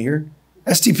company here.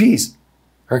 STPs.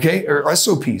 Okay, or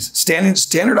SOPs,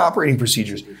 standard operating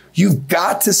procedures. You've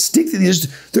got to stick to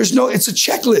these. There's no, it's a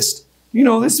checklist. You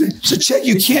know, it's a check.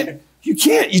 You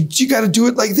got to do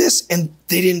it like this. And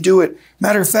they didn't do it.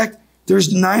 Matter of fact,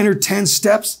 there's 9 or 10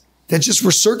 steps that just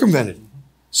were circumvented.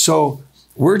 So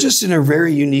we're just in a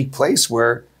very unique place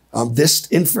where this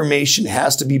information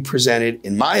has to be presented,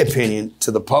 in my opinion,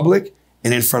 to the public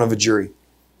and in front of a jury.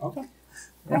 Okay.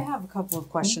 I have a couple of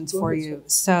questions for you.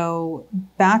 So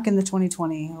back in the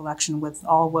 2020 election, with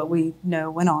all what we know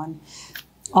went on,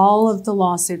 all of the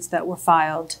lawsuits that were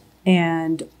filed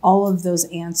and all of those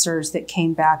answers that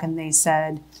came back and they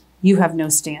said, you have no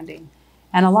standing.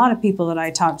 And a lot of people that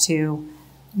I talked to,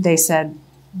 they said,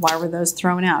 why were those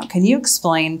thrown out? Can you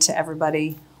explain to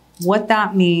everybody what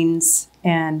that means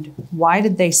and why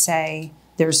did they say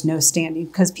there's no standing?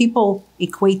 Because people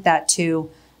equate that to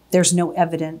there's no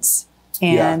evidence.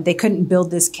 And they couldn't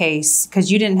build this case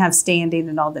because you didn't have standing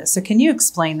and all this. So can you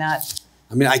explain that?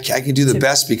 I mean, I can do the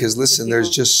best because listen, there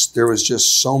was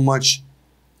just so much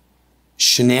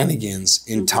shenanigans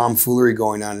and tomfoolery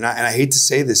going on, and I hate to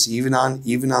say this, even on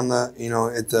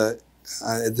the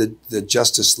at the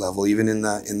justice level, even in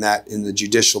the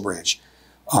judicial branch,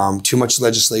 too much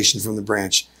legislation from the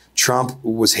branch. Trump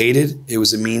was hated. It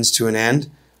was a means to an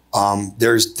end.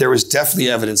 There was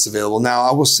definitely evidence available. Now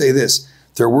I will say this.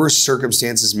 There were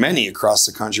circumstances, many across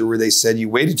the country, where they said you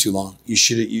waited too long.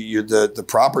 The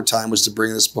proper time was to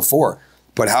bring this before.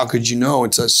 But how could you know?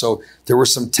 So there were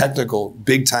some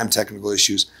big time technical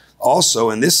issues. Also,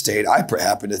 in this state, I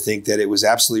happen to think that it was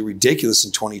absolutely ridiculous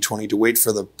in 2020 to wait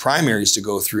for the primaries to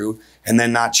go through and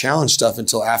then not challenge stuff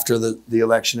until after the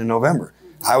election in November.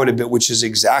 I would have been, which is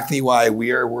exactly why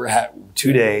we're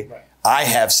today. Right. I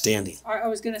have standing. I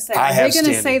was going to say, are they going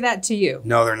to say that to you?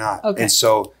 No, they're not. Okay. And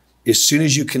so, as soon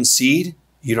as you concede,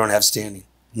 you don't have standing.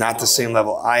 Not the same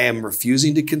level. I am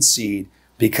refusing to concede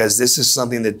because this is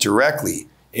something that directly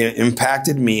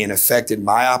impacted me and affected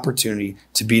my opportunity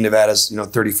to be Nevada's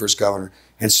 31st governor.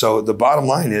 And so the bottom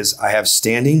line is I have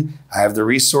standing, I have the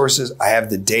resources, I have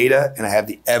the data, and I have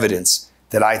the evidence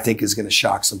that I think is going to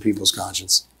shock some people's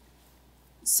conscience.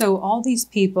 So all these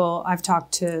people, I've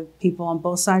talked to people on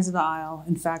both sides of the aisle.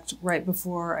 In fact, right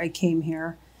before I came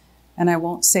here, and I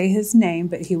won't say his name,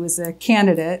 but he was a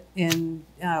candidate in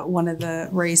one of the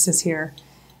races here.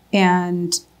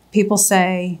 And people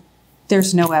say,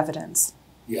 there's no evidence.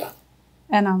 Yeah.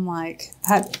 And I'm like,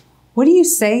 what do you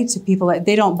say to people that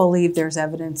they don't believe there's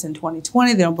evidence in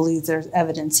 2020, they don't believe there's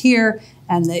evidence here,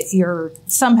 and that you're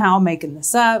somehow making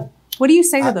this up? What do you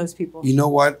say to those people? You know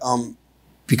what?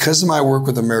 Because of my work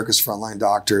with America's Frontline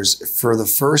Doctors, for the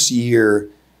first year,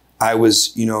 I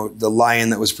was, the lion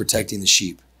that was protecting the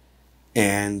sheep.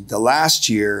 And the last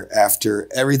year, after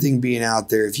everything being out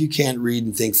there, if you can't read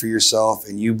and think for yourself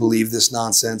and you believe this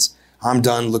nonsense, I'm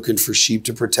done looking for sheep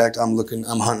to protect. I'm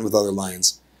hunting with other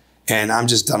lions. And I'm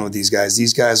just done with these guys.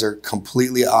 These guys are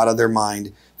completely out of their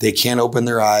mind. They can't open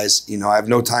their eyes. I have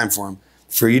no time for them.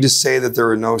 For you to say that there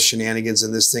are no shenanigans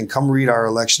in this thing, come read our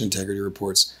election integrity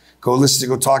reports. Go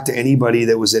talk to anybody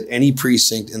that was at any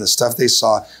precinct and the stuff they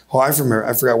saw. Oh, I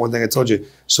forgot one thing I told you.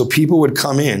 So people would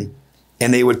come in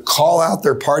and they would call out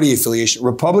their party affiliation,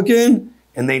 Republican,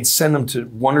 and they'd send them to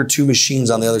 1 or 2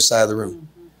 machines on the other side of the room.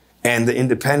 Mm-hmm. And the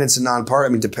independents and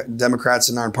Democrats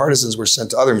and nonpartisans were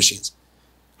sent to other machines.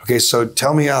 Okay, so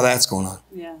tell me how that's going on.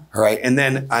 Yeah. All right, and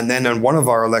then on one of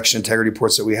our election integrity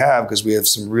reports that we have, because we have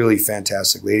some really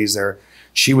fantastic ladies there,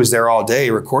 she was there all day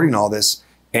recording all this,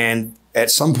 and at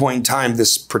some point in time,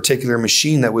 this particular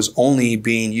machine that was only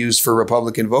being used for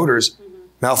Republican voters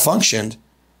malfunctioned.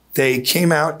 They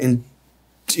came out and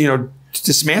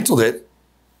dismantled it.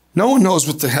 No one knows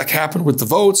what the heck happened with the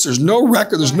votes. There's no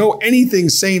record. There's no anything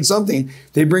saying something.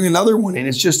 They bring another one in.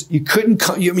 It's just, you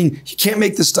can't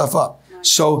make this stuff up.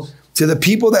 So to the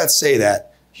people that say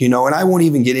that, and I won't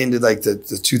even get into like the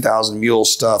 2,000 mule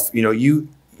stuff,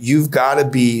 you've got to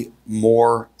be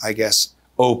more, I guess,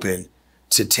 open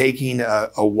to taking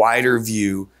a wider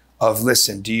view of,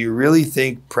 listen, do you really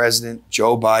think President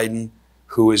Joe Biden,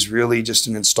 who is really just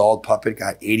an installed puppet,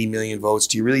 got 80 million votes?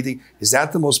 Do you really think, is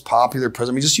that the most popular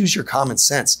president? I mean, just use your common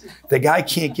sense. The guy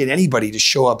can't get anybody to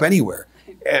show up anywhere.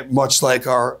 much like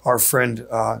our friend,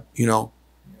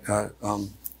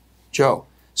 Joe.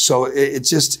 So it's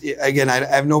just, again, I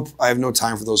have no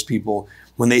time for those people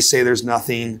when they say there's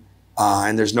nothing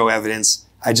and there's no evidence.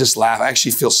 I just laugh. I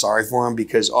actually feel sorry for them,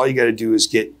 because all you got to do is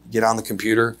get on the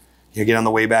computer, get on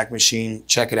the Wayback Machine,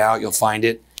 check it out, you'll find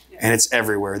it, and it's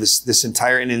everywhere. This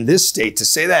entire, and in this state, to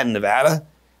say that in Nevada,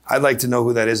 I'd like to know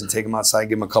who that is and take him outside and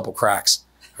give him a couple cracks,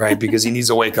 right? Because he needs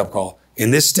a wake-up call.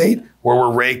 In this state, where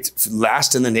we're ranked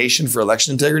last in the nation for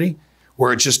election integrity,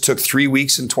 where it just took 3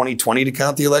 weeks in 2020 to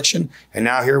count the election, and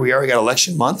now here we are, we got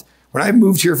election month. When I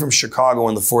moved here from Chicago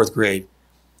in the 4th grade,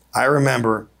 I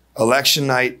remember election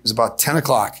night was about 10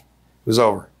 o'clock. It was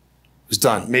over. It was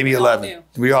done. Maybe 11.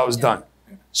 We all was done.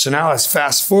 So now let's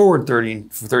fast forward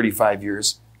 35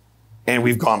 years, and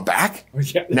we've gone back.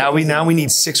 Now we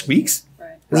need 6 weeks.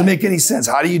 Doesn't make any sense.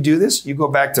 How do you do this? You go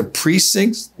back to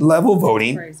precinct level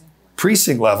voting,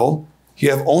 precinct level. You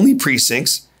have only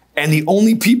precincts, and the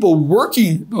only people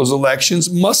working those elections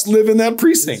must live in that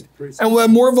precinct. And we'll have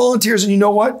more volunteers. And you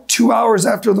know what? 2 hours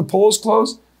after the polls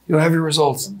close, you'll have your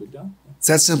results. It's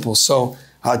that simple. So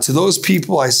to those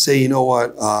people, I say, you know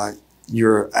what?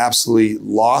 You're absolutely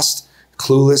lost,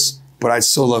 clueless, but I'd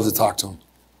still love to talk to them.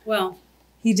 Well,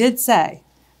 he did say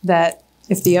that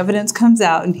if the evidence comes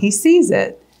out and he sees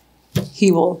it,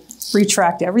 he will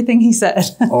retract everything he said.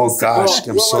 Oh gosh,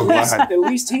 I'm so glad. At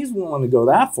least he's willing to go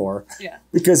that far. Yeah.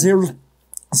 Because here's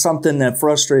something that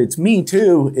frustrates me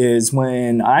too, is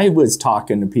when I was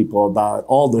talking to people about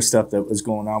all the stuff that was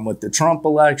going on with the Trump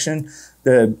election,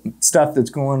 the stuff that's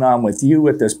going on with you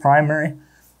with this primary.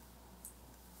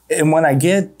 And when I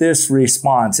get this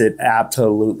response, it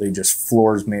absolutely just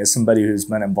floors me as somebody who's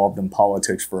been involved in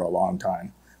politics for a long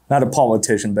time. Not a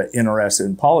politician, but interested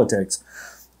in politics.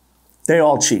 They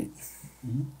all cheat.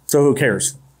 So who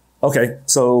cares? Okay,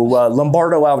 so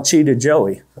Lombardo out-cheated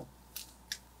Joey.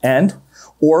 And,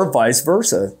 or vice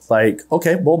versa. Like,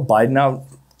 okay, well, Biden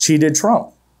out-cheated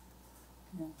Trump.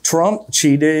 Trump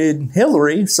cheated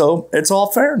Hillary, so it's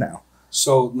all fair now.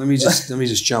 So let me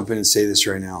just jump in and say this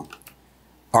right now.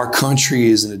 Our country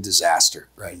is in a disaster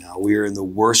right now. We are in the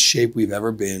worst shape we've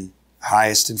ever been,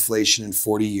 highest inflation in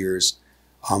 40 years.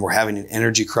 We're having an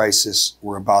energy crisis.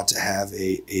 We're about to have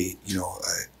a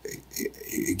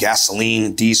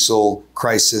gasoline, diesel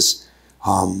crisis.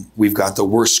 We've got the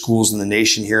worst schools in the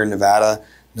nation here in Nevada.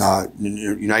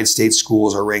 United States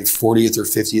schools are ranked 40th or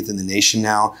 50th in the nation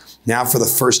now. Now, for the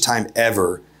first time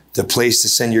ever, the place to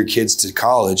send your kids to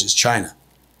college is China.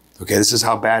 Okay, this is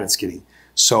how bad it's getting.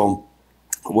 So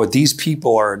what these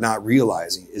people are not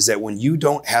realizing is that when you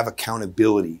don't have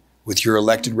accountability with your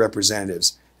elected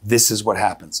representatives, this is what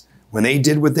happens. When they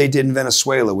did what they did in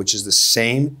Venezuela, which is the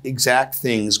same exact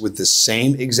things with the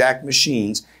same exact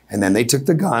machines, and then they took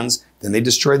the guns, then they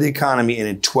destroyed the economy, and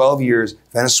in 12 years,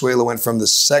 Venezuela went from the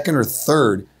 2nd or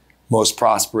 3rd most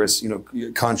prosperous,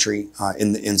 country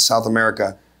in South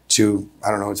America to,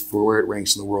 I don't know, it's where it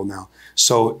ranks in the world now.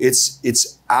 So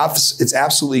it's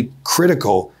absolutely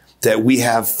critical that we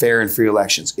have fair and free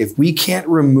elections. If we can't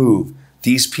remove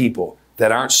these people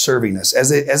that aren't serving us,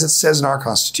 as it says in our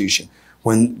Constitution,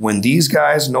 when these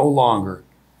guys no longer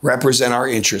represent our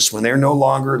interests, when they're no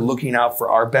longer looking out for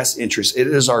our best interests, it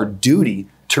is our duty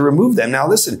to remove them. Now,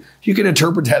 listen, you can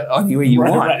interpret that any way you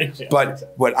want, yeah,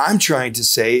 but what I'm trying to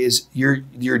say is your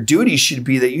duty should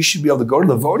be that you should be able to go to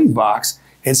the voting box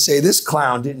and say, this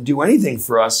clown didn't do anything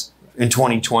for us in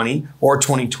 2020 or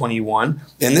 2021,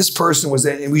 and this person was,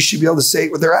 and we should be able to say,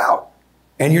 well, they're out.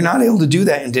 And you're not able to do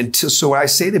that until, so what I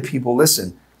say to people,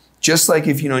 listen, just like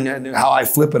if you know how I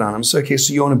flip it on them. So, okay,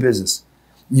 so you own a business.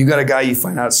 You got a guy you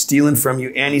find out stealing from you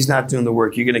and he's not doing the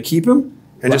work. You're going to keep him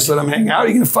and just let him hang out? Or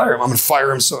you're going to fire him? I'm going to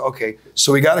fire him. So, okay,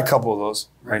 so we got a couple of those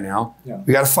right now. Yeah.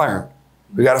 We got to fire him.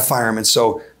 We got to fire him. And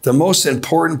so the most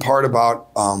important part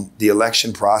about the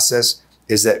election process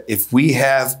is that if we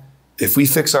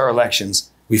fix our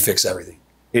elections, we fix everything.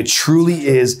 It truly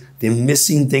is the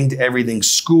missing thing to everything.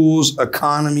 Schools,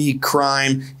 economy,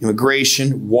 crime,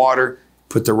 immigration, water.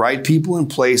 Put the right people in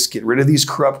place, get rid of these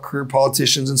corrupt career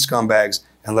politicians and scumbags,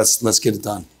 and let's get it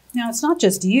done. Now, it's not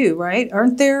just you, right?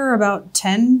 Aren't there about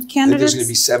 10 candidates? I think there's going to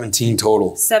be 17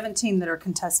 total. 17 that are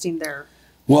contesting their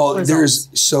results.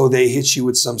 So they hit you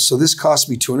with some. So this cost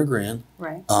me $200,000.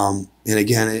 Right. And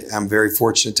again, I'm very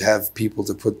fortunate to have people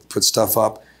to put stuff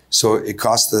up. So it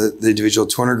cost the individual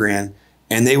 $200,000.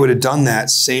 And they would have done that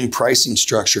same pricing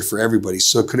structure for everybody.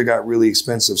 So it could have got really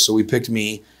expensive. So we picked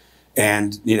me.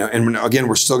 And, and again,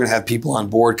 we're still going to have people on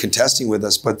board contesting with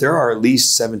us, but there are at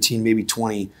least 17, maybe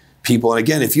 20 people. And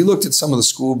again, if you looked at some of the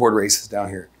school board races down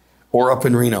here or up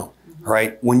in Reno,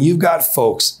 right, when you've got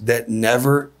folks that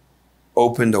never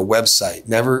opened a website,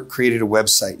 never created a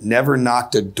website, never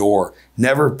knocked a door,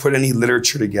 never put any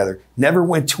literature together, never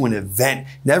went to an event,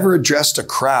 never addressed a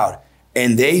crowd.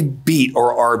 And they beat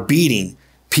or are beating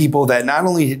people that not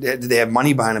only did they have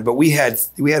money behind them, but we had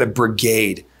a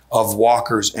brigade of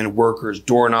walkers and workers,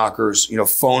 door knockers,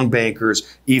 phone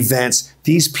bankers, events.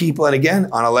 These people, and again,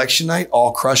 on election night,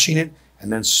 all crushing it.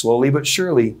 And then slowly but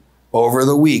surely, over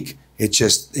the week, it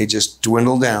just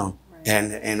dwindled down. Right.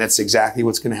 And that's exactly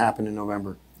what's going to happen in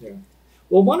November. Yeah.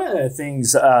 Well, one of the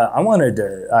things I wanted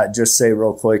to just say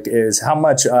real quick is how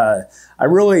much I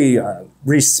really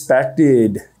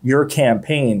respected your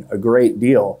campaign a great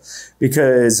deal,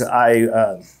 because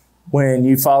when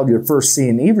you filed your first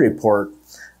C&E report,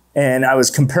 and I was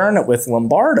comparing it with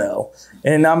Lombardo,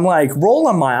 and I'm like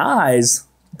rolling my eyes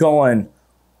going,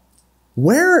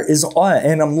 where is,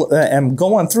 and I'm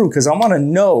going through because I want to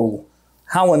know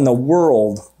how in the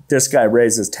world this guy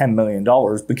raises $10 million,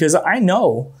 because I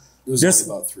know it was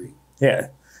only about 3. Yeah,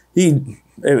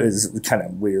 it was kind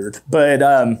of weird, but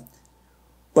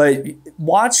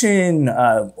watching,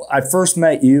 I first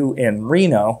met you in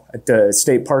Reno at the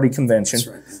state party convention.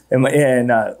 That's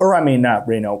right. Or I mean, not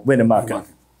Reno, Winnemucca.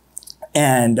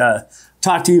 And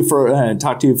talked to you for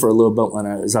a little bit when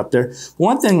I was up there.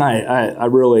 One thing I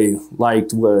really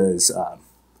liked was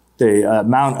the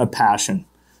amount of passion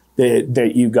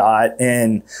that you got,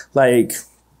 and like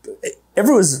it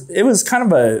was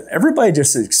kind of everybody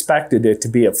just expected it to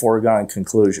be a foregone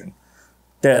conclusion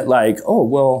that like, oh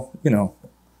well, of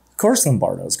course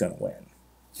Lombardo's going to win.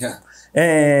 Yeah.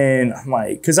 And I'm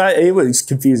like, because it was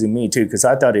confusing me too, because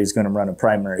I thought he was going to run a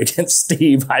primary against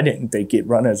Steve. I didn't think he'd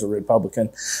run as a Republican.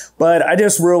 But I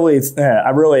just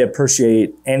really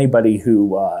appreciate anybody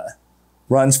who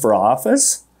runs for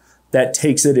office that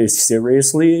takes it as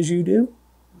seriously as you do.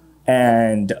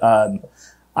 And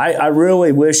I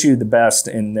really wish you the best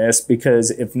in this,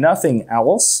 because if nothing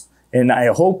else, and I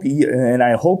hope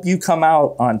you come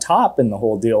out on top in the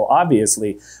whole deal,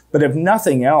 obviously, but if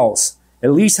nothing else,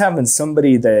 at least having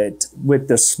somebody that with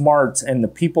the smarts and the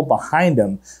people behind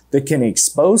them that can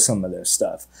expose some of this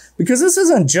stuff. Because this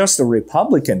isn't just a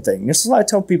Republican thing. This is what I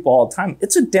tell people all the time.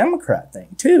 It's a Democrat thing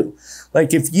too.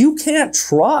 Like if you can't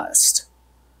trust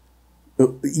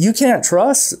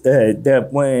that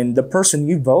when the person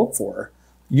you vote for,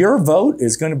 your vote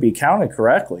is going to be counted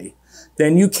correctly,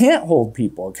 then you can't hold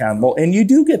people accountable, and you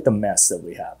do get the mess that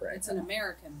we have right now. It's an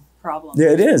American problem.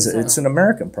 Yeah, it is. So, it's an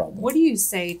American problem. what do you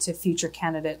say to future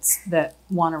candidates that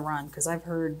want to run? Because I've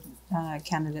heard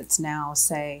candidates now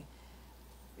say,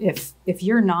 if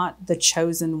you're not the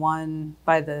chosen one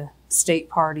by the state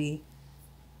party,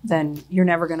 then you're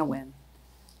never going to win.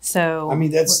 So I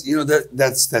mean,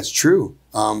 that's true.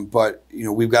 But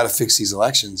we've got to fix these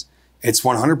elections. It's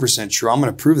 100% true. I'm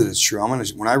going to prove that it's true.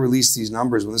 When I release these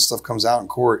numbers, when this stuff comes out in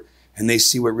court and they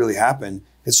see what really happened,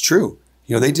 it's true.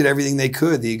 They did everything they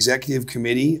could. The executive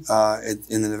committee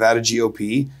in the Nevada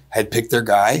GOP had picked their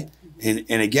guy. And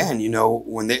again,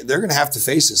 when they're going to have to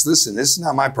face this. Listen, this is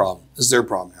not my problem. This is their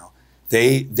problem now.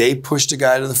 They pushed a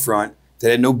guy to the front that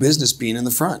had no business being in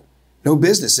the front. No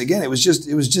business. Again, it was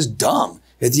just dumb.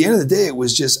 At the end of the day, it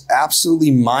was just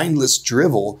absolutely mindless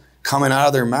drivel coming out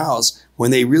of their mouths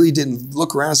when they really didn't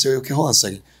look around and say, okay, hold on a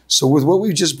second. So with what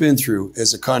we've just been through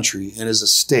as a country and as a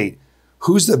state,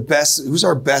 who's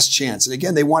our best chance? And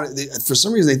again, for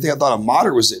some reason, I thought a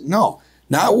moderate was it. No,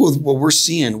 not with what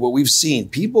we've seen.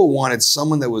 People wanted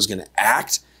someone that was going to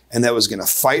act and that was going to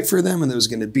fight for them and that was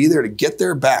going to be there to get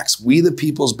their backs, we the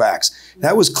people's backs.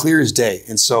 That was clear as day.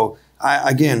 And so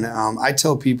I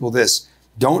tell people this,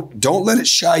 don't let it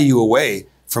shy you away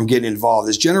from getting involved.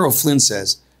 As General Flynn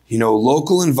says,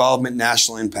 local involvement,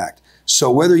 national impact. So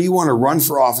whether you want to run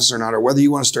for office or not, or whether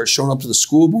you want to start showing up to the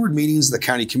school board meetings, the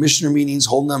county commissioner meetings,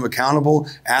 holding them accountable,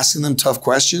 asking them tough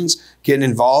questions, getting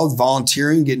involved,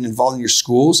 volunteering, getting involved in your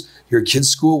schools, your kids'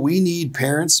 school. We need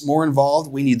parents more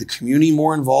involved. We need the community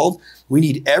more involved. We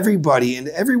need everybody, and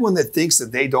everyone that thinks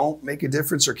that they don't make a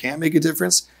difference or can't make a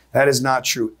difference. That is not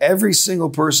true. Every single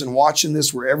person watching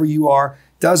this, wherever you are,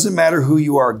 doesn't matter who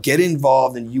you are, get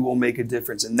involved and you will make a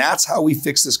difference. And that's how we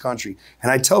fix this country.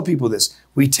 And I tell people this,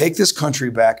 we take this country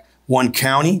back one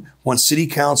county, one city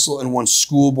council, and one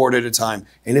school board at a time.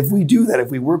 And if we do that,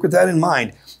 if we work with that in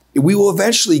mind, we will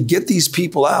eventually get these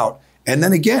people out. And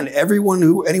then again, anyone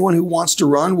who wants to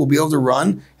run will be able to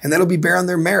run, and that'll be bear on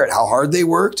their merit, how hard they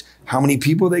worked, how many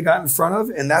people they got in front of.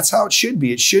 And that's how it should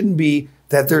be. It shouldn't be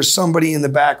that there's somebody in the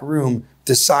back room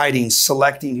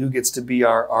selecting who gets to be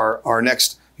our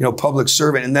next, public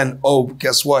servant. And then,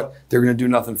 guess what? They're going to do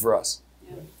nothing for us.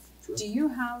 Yeah. Do you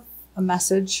have a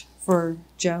message for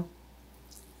Joe?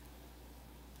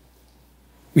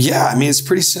 Yeah, I mean, it's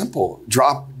pretty simple.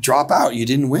 Drop out. You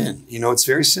didn't win. You know, it's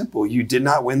very simple. You did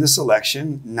not win this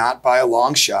election, not by a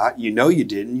long shot. You know you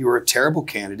didn't. You were a terrible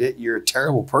candidate. You're a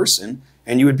terrible person,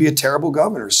 and you would be a terrible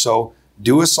governor. So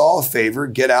do us all a favor.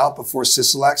 Get out before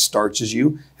Sisolak starches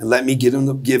you, and let me give him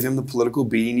the political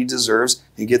beating he deserves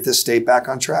and get this state back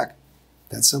on track.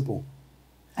 That's simple.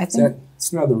 I think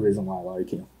that's another reason why I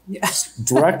like you. Yeah.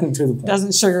 Direct and to the point. Doesn't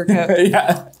sugarcoat.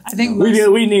 Yeah. I think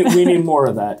we need more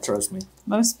of that, trust me.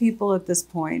 Most people at this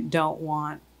point don't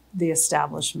want the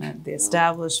establishment, the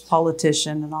established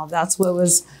politician and all. That's what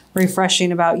was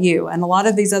refreshing about you. And a lot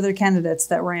of these other candidates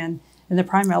that ran in the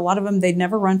primary, a lot of them, they'd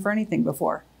never run for anything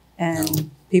before.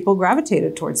 And people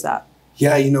gravitated towards that.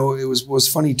 Yeah, you know, it was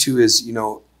funny too is, you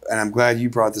know, and I'm glad you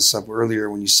brought this up earlier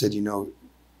when you said, you know,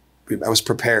 I was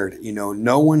prepared. You know,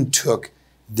 no one took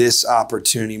this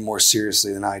opportunity more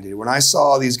seriously than I did. When I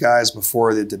saw these guys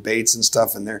before the debates and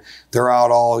stuff, and they're out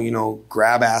all, you know,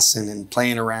 grab-assing and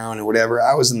playing around and whatever,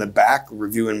 I was in the back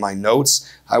reviewing my notes.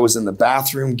 I was in the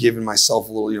bathroom giving myself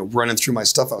a little, you know, running through my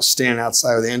stuff. I was standing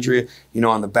outside with Andrea, you know,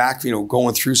 on the back, you know,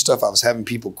 going through stuff. I was having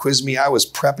people quiz me. I was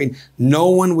prepping. No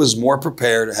one was more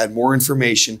prepared or had more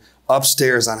information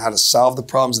upstairs on how to solve the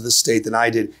problems of the state than I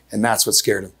did, and that's what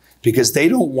scared them. Because they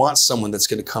don't want someone that's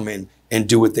going to come in and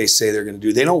do what they say they're going to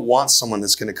do. They don't want someone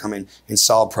that's going to come in and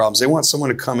solve problems. They want someone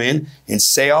to come in and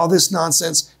say all this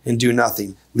nonsense and do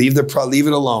nothing. Leave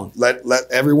it alone. Let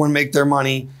everyone make their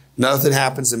money. Nothing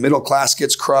happens. The middle class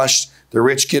gets crushed. The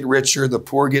rich get richer. The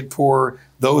poor get poorer.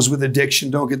 Those with addiction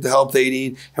don't get the help they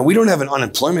need. And we don't have an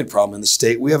unemployment problem in the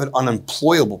state. We have an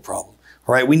unemployable problem.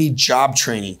 All right, we need job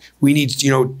training. We need,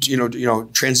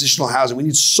 transitional housing. We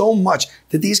need so much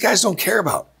that these guys don't care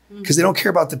about, because they don't care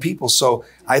about the people. So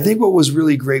I think what was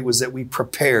really great was that we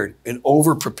prepared and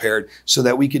over-prepared so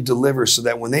that we could deliver, so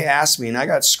that when they asked me, and I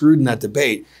got screwed in that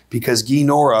debate because Guy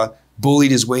Nora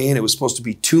bullied his way in. It was supposed to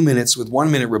be 2 minutes with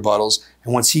 1 minute rebuttals.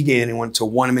 And once he gave in, it went to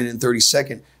 1 minute and 30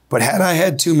 seconds. But had I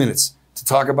had 2 minutes to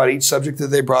talk about each subject that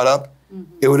they brought up,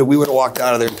 we would have walked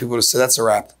out of there and people would have said, that's a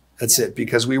wrap. That's it.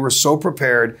 Because we were so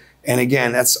prepared. And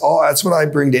again, that's what I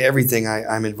bring to everything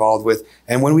I'm involved with.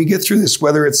 And when we get through this,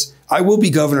 whether it's, I will be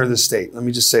governor of the state. Let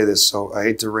me just say this. So I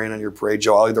hate to rain on your parade,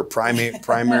 Joe. I'll either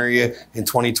primary you in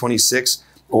 2026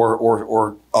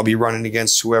 or I'll be running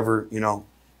against whoever,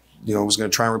 was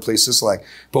going to try and replace Sisolak.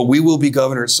 But we will be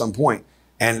governor at some point.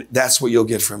 And that's what you'll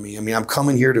get from me. I mean, I'm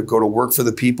coming here to go to work for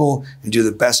the people and do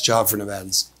the best job for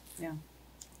Nevadans. Yeah.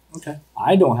 Okay.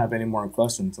 I don't have any more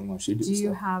questions unless you do. Do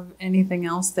you have anything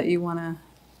else that you want to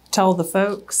tell the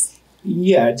folks?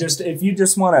 Yeah, just if you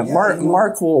just want to,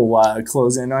 Mark will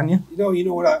close in on you. You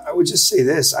know what? I would just say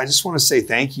this. I just want to say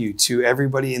thank you to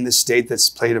everybody in this state that's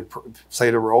played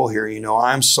a role here.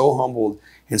 I'm so humbled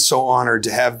and so honored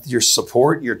to have your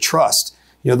support, your trust.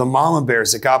 The mama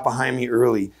bears that got behind me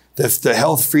early, the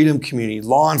health freedom community,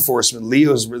 law enforcement,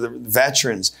 Leo's, the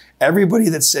veterans, everybody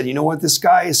that said, you know what, this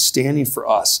guy is standing for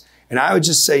us. And I would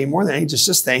just say, more than anything,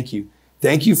 just thank you.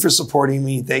 Thank you for supporting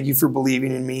me. Thank you for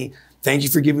believing in me. Thank you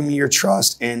for giving me your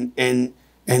trust. And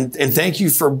thank you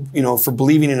for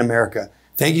believing in America.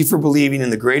 Thank you for believing in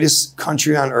the greatest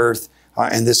country on earth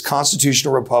and this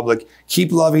constitutional republic.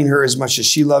 Keep loving her as much as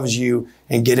she loves you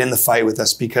and get in the fight with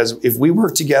us, because if we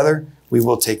work together, we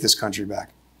will take this country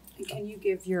back. Can you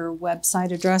give your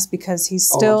website address, because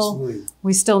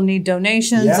we still need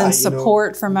donations and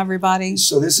support from everybody?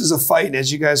 So this is a fight, and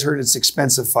as you guys heard, it's an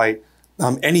expensive fight.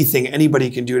 Anything anybody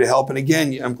can do to help. And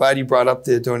again, I'm glad you brought up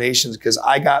the donations, because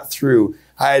I got through.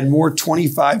 I had more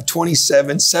 $25,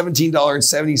 $27,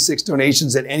 $17.76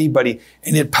 donations than anybody,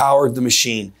 and it powered the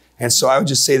machine. And so I would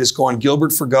just say this, go on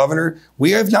Gilbert for Governor.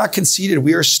 We have not conceded.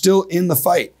 We are still in the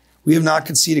fight. We have not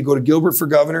conceded. Go to Gilbert for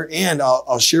Governor. And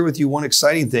I'll share with you one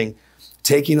exciting thing.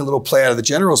 Taking a little play out of the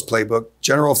General's playbook,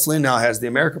 General Flynn now has the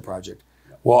America Project.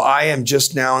 Well, I am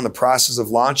just now in the process of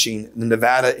launching the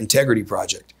Nevada Integrity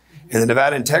Project. And the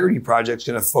Nevada Integrity Project is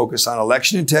going to focus on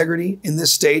election integrity in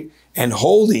this state and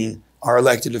holding our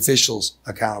elected officials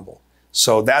accountable.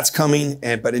 So that's coming.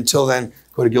 But until then,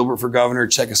 go to Gilbert for Governor,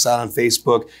 check us out on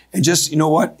Facebook, and just,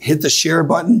 hit the share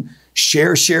button.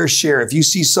 Share, share, share. If you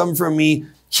see something from me,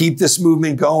 keep this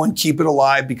movement going, keep it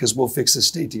alive, because we'll fix this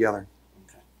state together.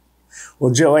 Okay.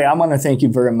 Well, Joey, I want to thank you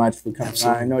very much for coming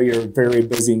on. I know you're a very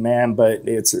busy man, but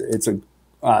it's a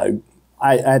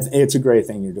great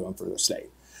thing you're doing for the state.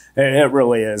 It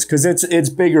really is, because it's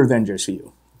bigger than just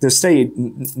you. The state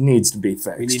needs to be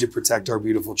fixed. We need to protect our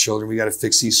beautiful children. We got to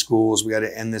fix these schools. We got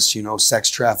to end this, sex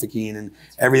trafficking and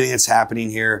everything that's happening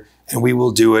here. And we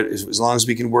will do it. As long as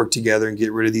we can work together and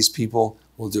get rid of these people,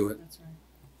 we'll do it. That's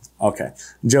right. Okay.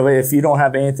 Joey, if you don't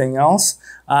have anything else,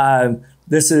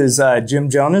 This is Jim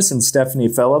Jonas and Stephanie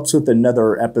Phillips with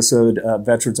another episode of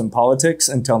Veterans in Politics.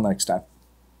 Until next time.